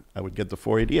 2018, I would get the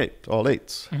 488, all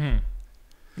 8s. Mm-hmm.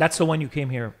 That's the one you came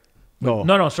here.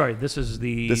 No, sorry. This is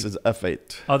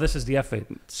F8. Oh, this is the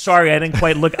F8. Sorry, I didn't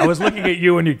quite look. I was looking at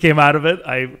you when you came out of it.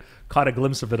 I caught a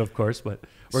glimpse of it, of course, but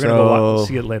we're going to go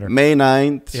see it later. May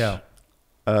 9th. Yeah.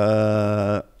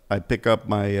 I pick up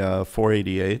my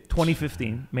 488.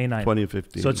 2015, May 9th.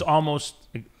 2015. So it's almost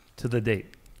to the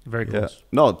date. Very close. Yeah.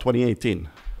 No, 2018.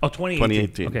 Oh, 2018.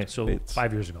 2018. Okay, so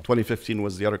 5 years ago. 2015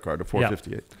 was the other car, the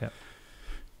 458. Yeah.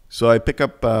 So I pick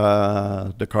up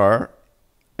the car,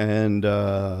 and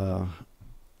 2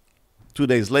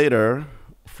 days later,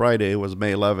 Friday was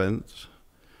May 11th,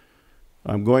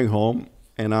 I'm going home,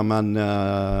 and I'm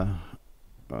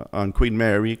on Queen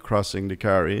Mary crossing the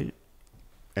Carry,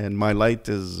 and my light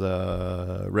is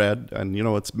red, and you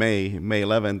know it's May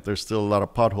 11th, there's still a lot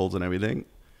of potholes and everything.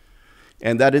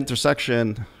 And that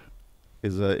intersection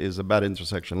is a bad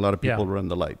intersection. A lot of people run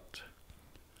the light.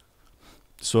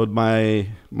 So my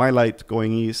light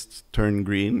going east turned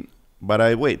green, but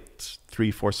I wait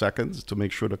 3-4 seconds to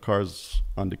make sure the cars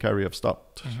on the Carry have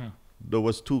stopped. Mm-hmm. There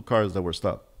was 2 cars that were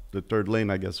stopped. The third lane,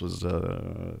 I guess, was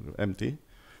empty.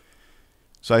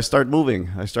 So I start moving.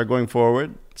 I start going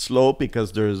forward, slow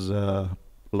because there's a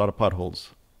lot of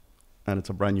potholes, and it's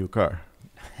a brand new car.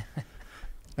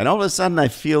 And all of a sudden, I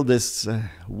feel this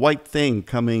white thing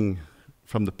coming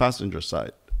from the passenger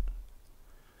side,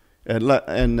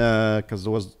 and because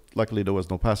luckily there was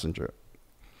no passenger.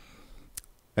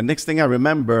 And next thing I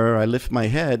remember, I lift my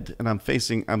head, and I'm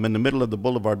in the middle of the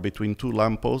boulevard between 2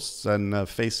 lampposts and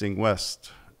facing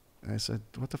west. I said,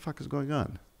 what the fuck is going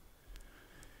on?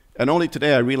 And only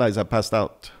today I realized I passed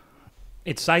out.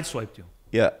 It sideswiped you.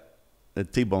 Yeah,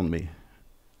 it T-boned me.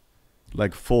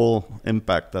 Like full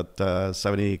impact at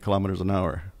 70 kilometers an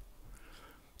hour.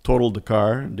 Totaled the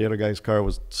car. The other guy's car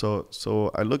was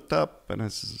so I looked up and I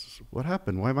said, what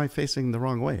happened? Why am I facing the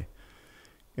wrong way?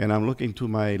 And I'm looking to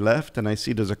my left and I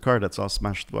see there's a car that's all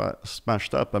smashed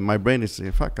up, and my brain is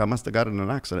saying, fuck, I must have gotten in an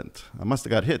accident. I must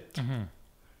have got hit. Mm-hmm.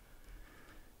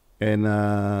 And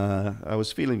I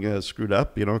was feeling screwed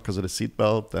up, because of the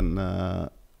seatbelt, and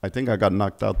I think I got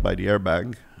knocked out by the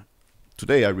airbag.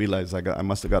 Today I realized I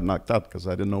must have got knocked out because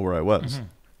I didn't know where I was,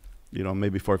 mm-hmm.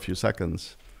 Maybe for a few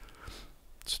seconds.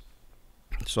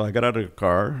 So I got out of the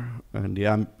car,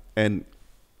 and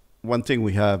one thing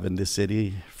we have in this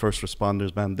city, first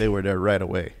responders, man, they were there right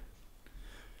away.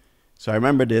 So I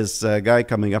remember this guy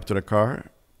coming up to the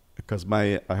car because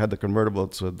I had the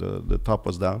convertible, so the top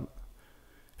was down.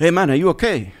 Hey, man, are you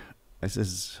okay? I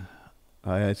says,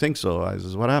 I think so. I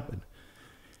says, what happened?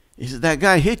 He says, that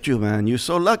guy hit you, man. You're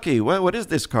so lucky. What is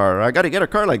this car? I got to get a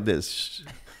car like this.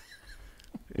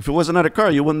 If it wasn't a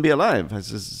car, you wouldn't be alive. He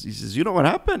says, you know what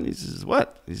happened? He says,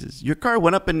 what? He says, your car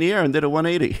went up in the air and did a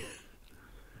 180.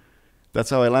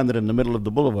 That's how I landed in the middle of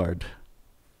the boulevard.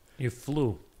 You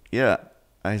flew. Yeah.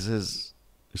 I says,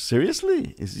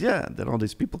 seriously? He says, yeah. Then all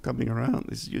these people coming around.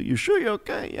 He says, you sure you're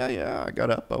okay? Yeah. I got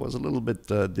up. I was a little bit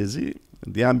dizzy.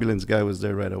 The ambulance guy was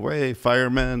there right away.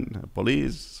 Firemen,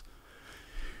 police.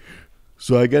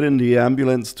 So I get in the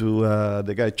ambulance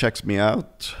the guy checks me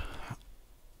out.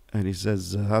 And he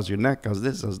says, how's your neck? How's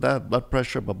this? How's that? Blood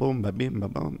pressure? Ba-boom, ba-beam,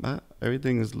 ba-boom.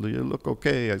 Everything you look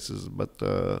okay. I says, but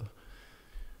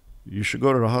you should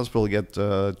go to the hospital, get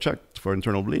checked for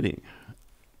internal bleeding.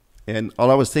 And all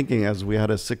I was thinking as we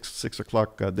had a 6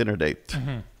 o'clock dinner date.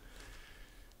 Mm-hmm.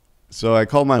 So I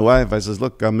called my wife. I says,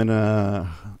 look, there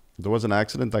was an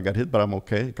accident. I got hit, but I'm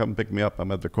okay. Come pick me up.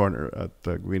 I'm at the corner at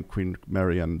Queen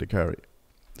Mary and the Carry.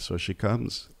 So she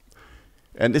comes.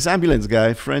 And this ambulance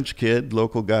guy, French kid,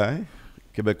 local guy,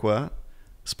 Quebecois,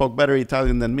 spoke better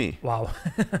Italian than me. Wow.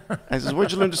 I says,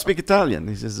 where'd you learn to speak Italian?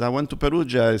 He says, I went to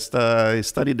Perugia. I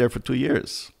studied there for 2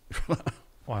 years.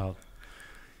 Wow.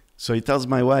 So he tells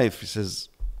my wife, he says,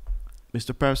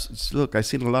 Mr. Parasuco, look, I've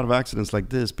seen a lot of accidents like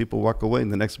this. People walk away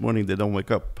and the next morning they don't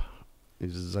wake up. He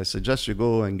says, I suggest you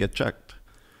go and get checked.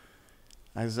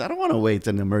 I said, I don't want to wait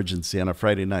an emergency on a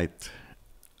Friday night.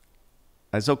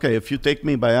 I said, okay, if you take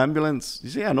me by ambulance, he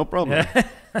said, yeah, no problem.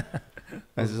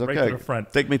 I said, Right okay, to the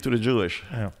front. take me to the Jewish.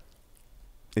 Yeah.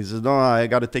 He says, no, I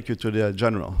got to take you to the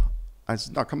general. I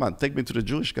said, no, come on, take me to the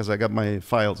Jewish because I got my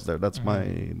files there. That's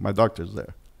my doctor's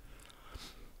there.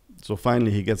 So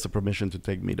finally he gets the permission to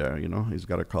take me there, you know. He's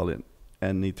got to call in.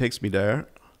 And he takes me there.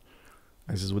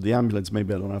 I says, with the ambulance,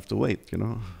 maybe I don't have to wait, you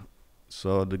know.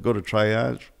 So they go to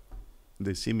triage.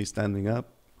 They see me standing up.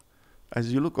 I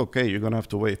said, you look okay. You're going to have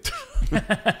to wait.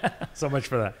 So much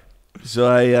for that. So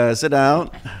I sit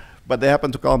down, but they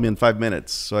happen to call me in 5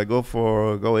 minutes. So I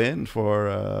go in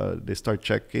for, they start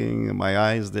checking my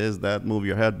eyes, this, that, move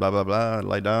your head, blah, blah, blah,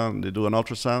 lie down. They do an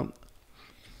ultrasound.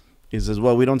 He says,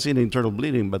 well, we don't see any internal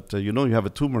bleeding, but you know you have a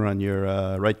tumor on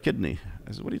your right kidney.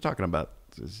 I said, what are you talking about?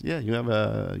 He says, yeah, you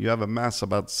have a mass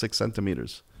about 6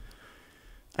 centimeters.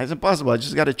 I said, impossible. I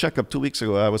just got a checkup 2 weeks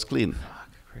ago. I was clean.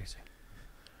 Crazy.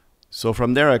 So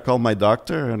from there, I call my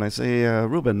doctor and I say,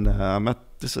 Ruben, I'm at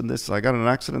this and this. I got in an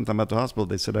accident. I'm at the hospital.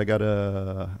 They said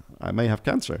I may have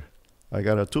cancer. I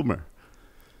got a tumor.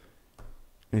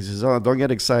 He says, oh, don't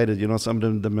get excited. You know, some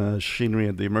of the machinery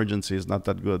at the emergency is not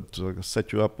that good. So I'll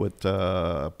set you up with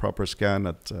a proper scan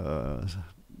at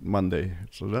Monday.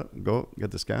 So go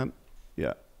get the scan.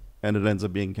 Yeah. And it ends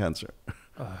up being cancer.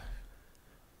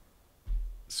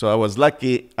 So I was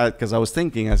lucky because I was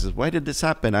thinking, I said, why did this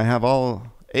happen? I have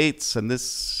all 8s and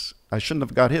this, I shouldn't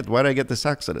have got hit. Why did I get this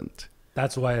accident?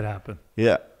 That's why it happened.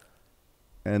 Yeah.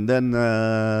 And then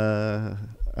I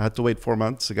had to wait 4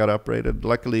 months. I got operated.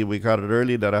 Luckily, we got it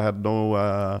early that I had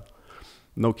no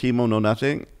chemo, no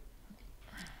nothing.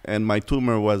 And my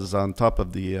tumor was on top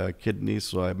of the kidney,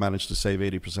 so I managed to save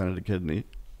 80% of the kidney.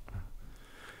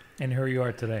 And here you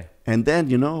are today. And then,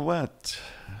 you know what?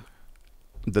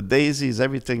 The daisies,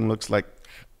 everything looks like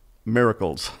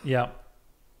miracles. Yeah.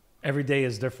 Every day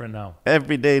is different now.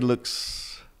 Every day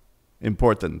looks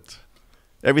important.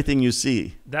 Everything you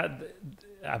see. That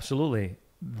absolutely.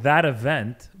 That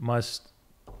event must.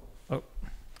 Oh,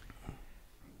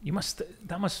 you must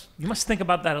think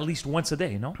about that at least once a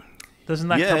day, no? Doesn't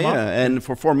that come up? Yeah. And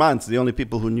for 4 months, the only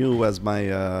people who knew was my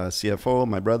CFO,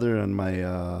 my brother, and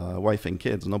my wife and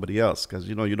kids. Nobody else, because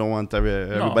you know you don't want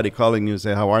everybody calling you and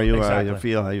say, "How are you? Exactly. How you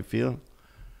feel? How you feel?"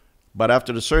 But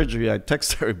after the surgery, I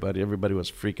text everybody. Everybody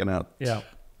was freaking out. Yeah.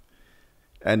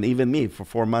 And even me, for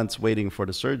 4 months waiting for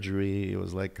the surgery, it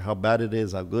was like how bad it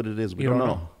is, how good it is. We don't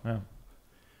know. Yeah.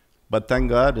 But thank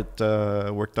God it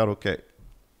worked out okay.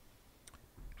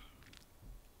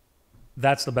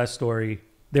 That's the best story.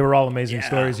 They were all amazing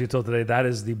stories you told today. That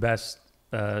is the best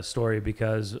story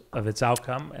because of its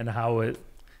outcome and how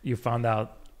you found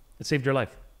out it saved your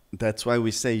life. That's why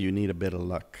we say you need a bit of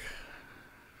luck.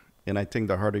 And I think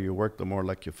the harder you work, the more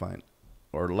luck you find.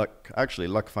 Or luck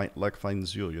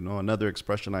finds you. You know, another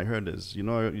expression I heard is, you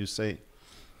know, you say,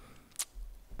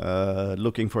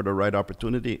 looking for the right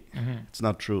opportunity. Mm-hmm. It's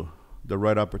not true. The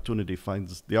opportunity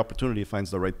finds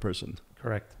the right person.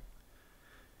 Correct.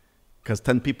 Because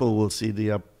 10 people won't see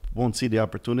the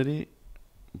opportunity,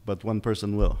 but 1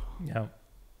 person will. Yeah.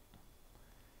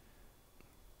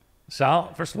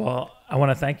 Sal, first of all, I want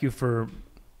to thank you for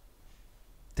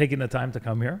taking the time to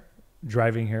come here,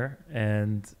 driving here,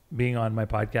 and being on my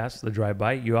podcast, The Drive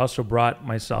By. You also brought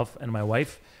myself and my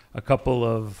wife a couple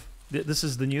of... This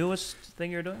is the newest thing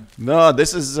you're doing? No,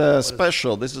 this is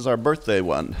special. This is our birthday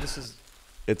one.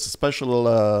 It's a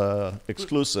special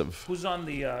exclusive. Who's on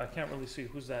the... I can't really see.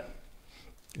 Who's that?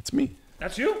 It's me.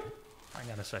 That's you? Hang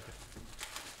on a second.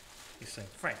 He's saying,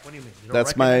 Frank, what do you mean? You don't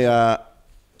That's my...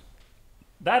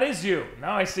 That is you.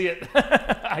 Now I see it.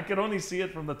 I could only see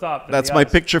it from the top. That's my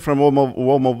picture from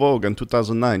Womo Vogue in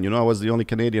 2009. You know, I was the only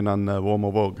Canadian on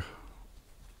Womo Vogue.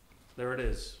 There it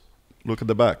is. Look at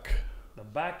the back. The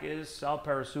back is Sal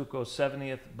Parasuco's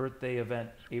 70th birthday event,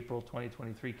 April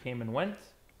 2023. Came and went.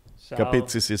 Sal,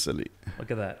 Capizzi, Sicily. Look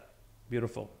at that.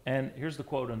 Beautiful. And here's the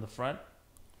quote on the front.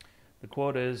 The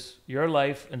quote is, your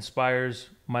life inspires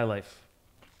my life.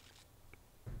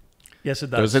 Yes, it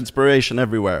does. There's inspiration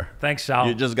everywhere. Thanks, Sal.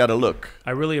 You just got to look.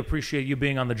 I really appreciate you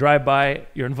being on the drive-by.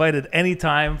 You're invited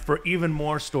anytime for even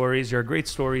more stories. You're a great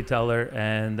storyteller,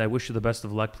 and I wish you the best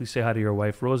of luck. Please say hi to your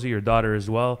wife, Rosie, your daughter as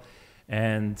well,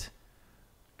 and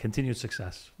continued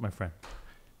success, my friend.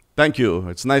 Thank you.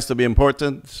 It's nice to be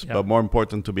important, but more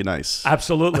important to be nice.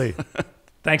 Absolutely.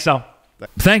 Thanks, Sal.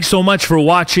 Thanks so much for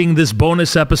watching this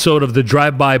bonus episode of the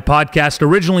Drive-By Podcast,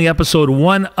 originally episode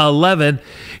 111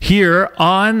 here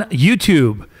on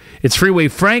YouTube. It's Freeway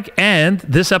Frank, and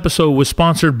this episode was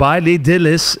sponsored by Les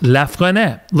Délices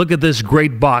Lafrenière. Look at this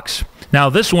great box. Now,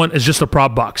 this one is just a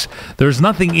prop box. There's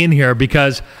nothing in here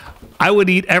because I would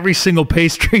eat every single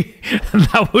pastry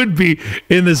that would be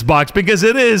in this box because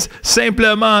it is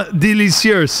simplement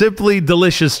délicieux, simply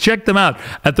delicious. Check them out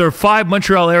at their 5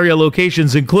 Montreal area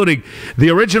locations, including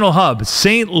the original hub,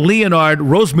 St. Leonard,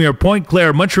 Rosemere,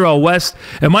 Pointe-Claire, Montreal West,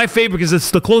 and my favorite because it's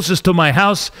the closest to my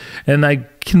house, and I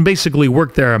can basically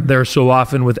work there. I'm there so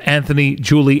often with Anthony,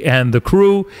 Julie, and the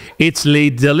crew. It's Les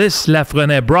Délices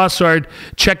Lafrenière Brassard.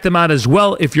 Check them out as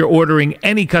well if you're ordering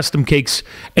any custom cakes,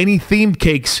 any themed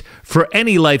cakes for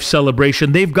any life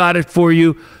celebration. They've got it for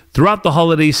you throughout the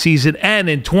holiday season and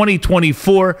in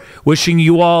 2024. Wishing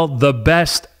you all the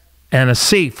best and a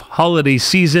safe holiday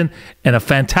season and a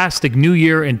fantastic new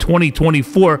year in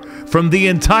 2024 from the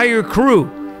entire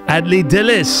crew at Les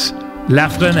Délices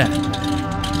Lafrenière.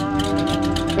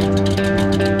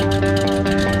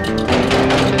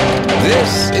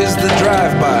 This is the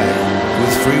Drive-By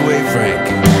with Freeway Frank.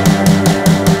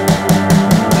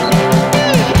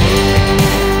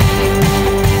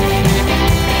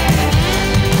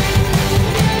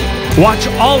 Watch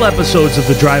all episodes of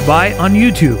The Drive-By on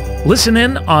YouTube. Listen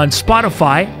in on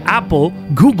Spotify, Apple,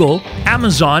 Google,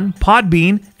 Amazon,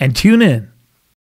 Podbean, and tune in.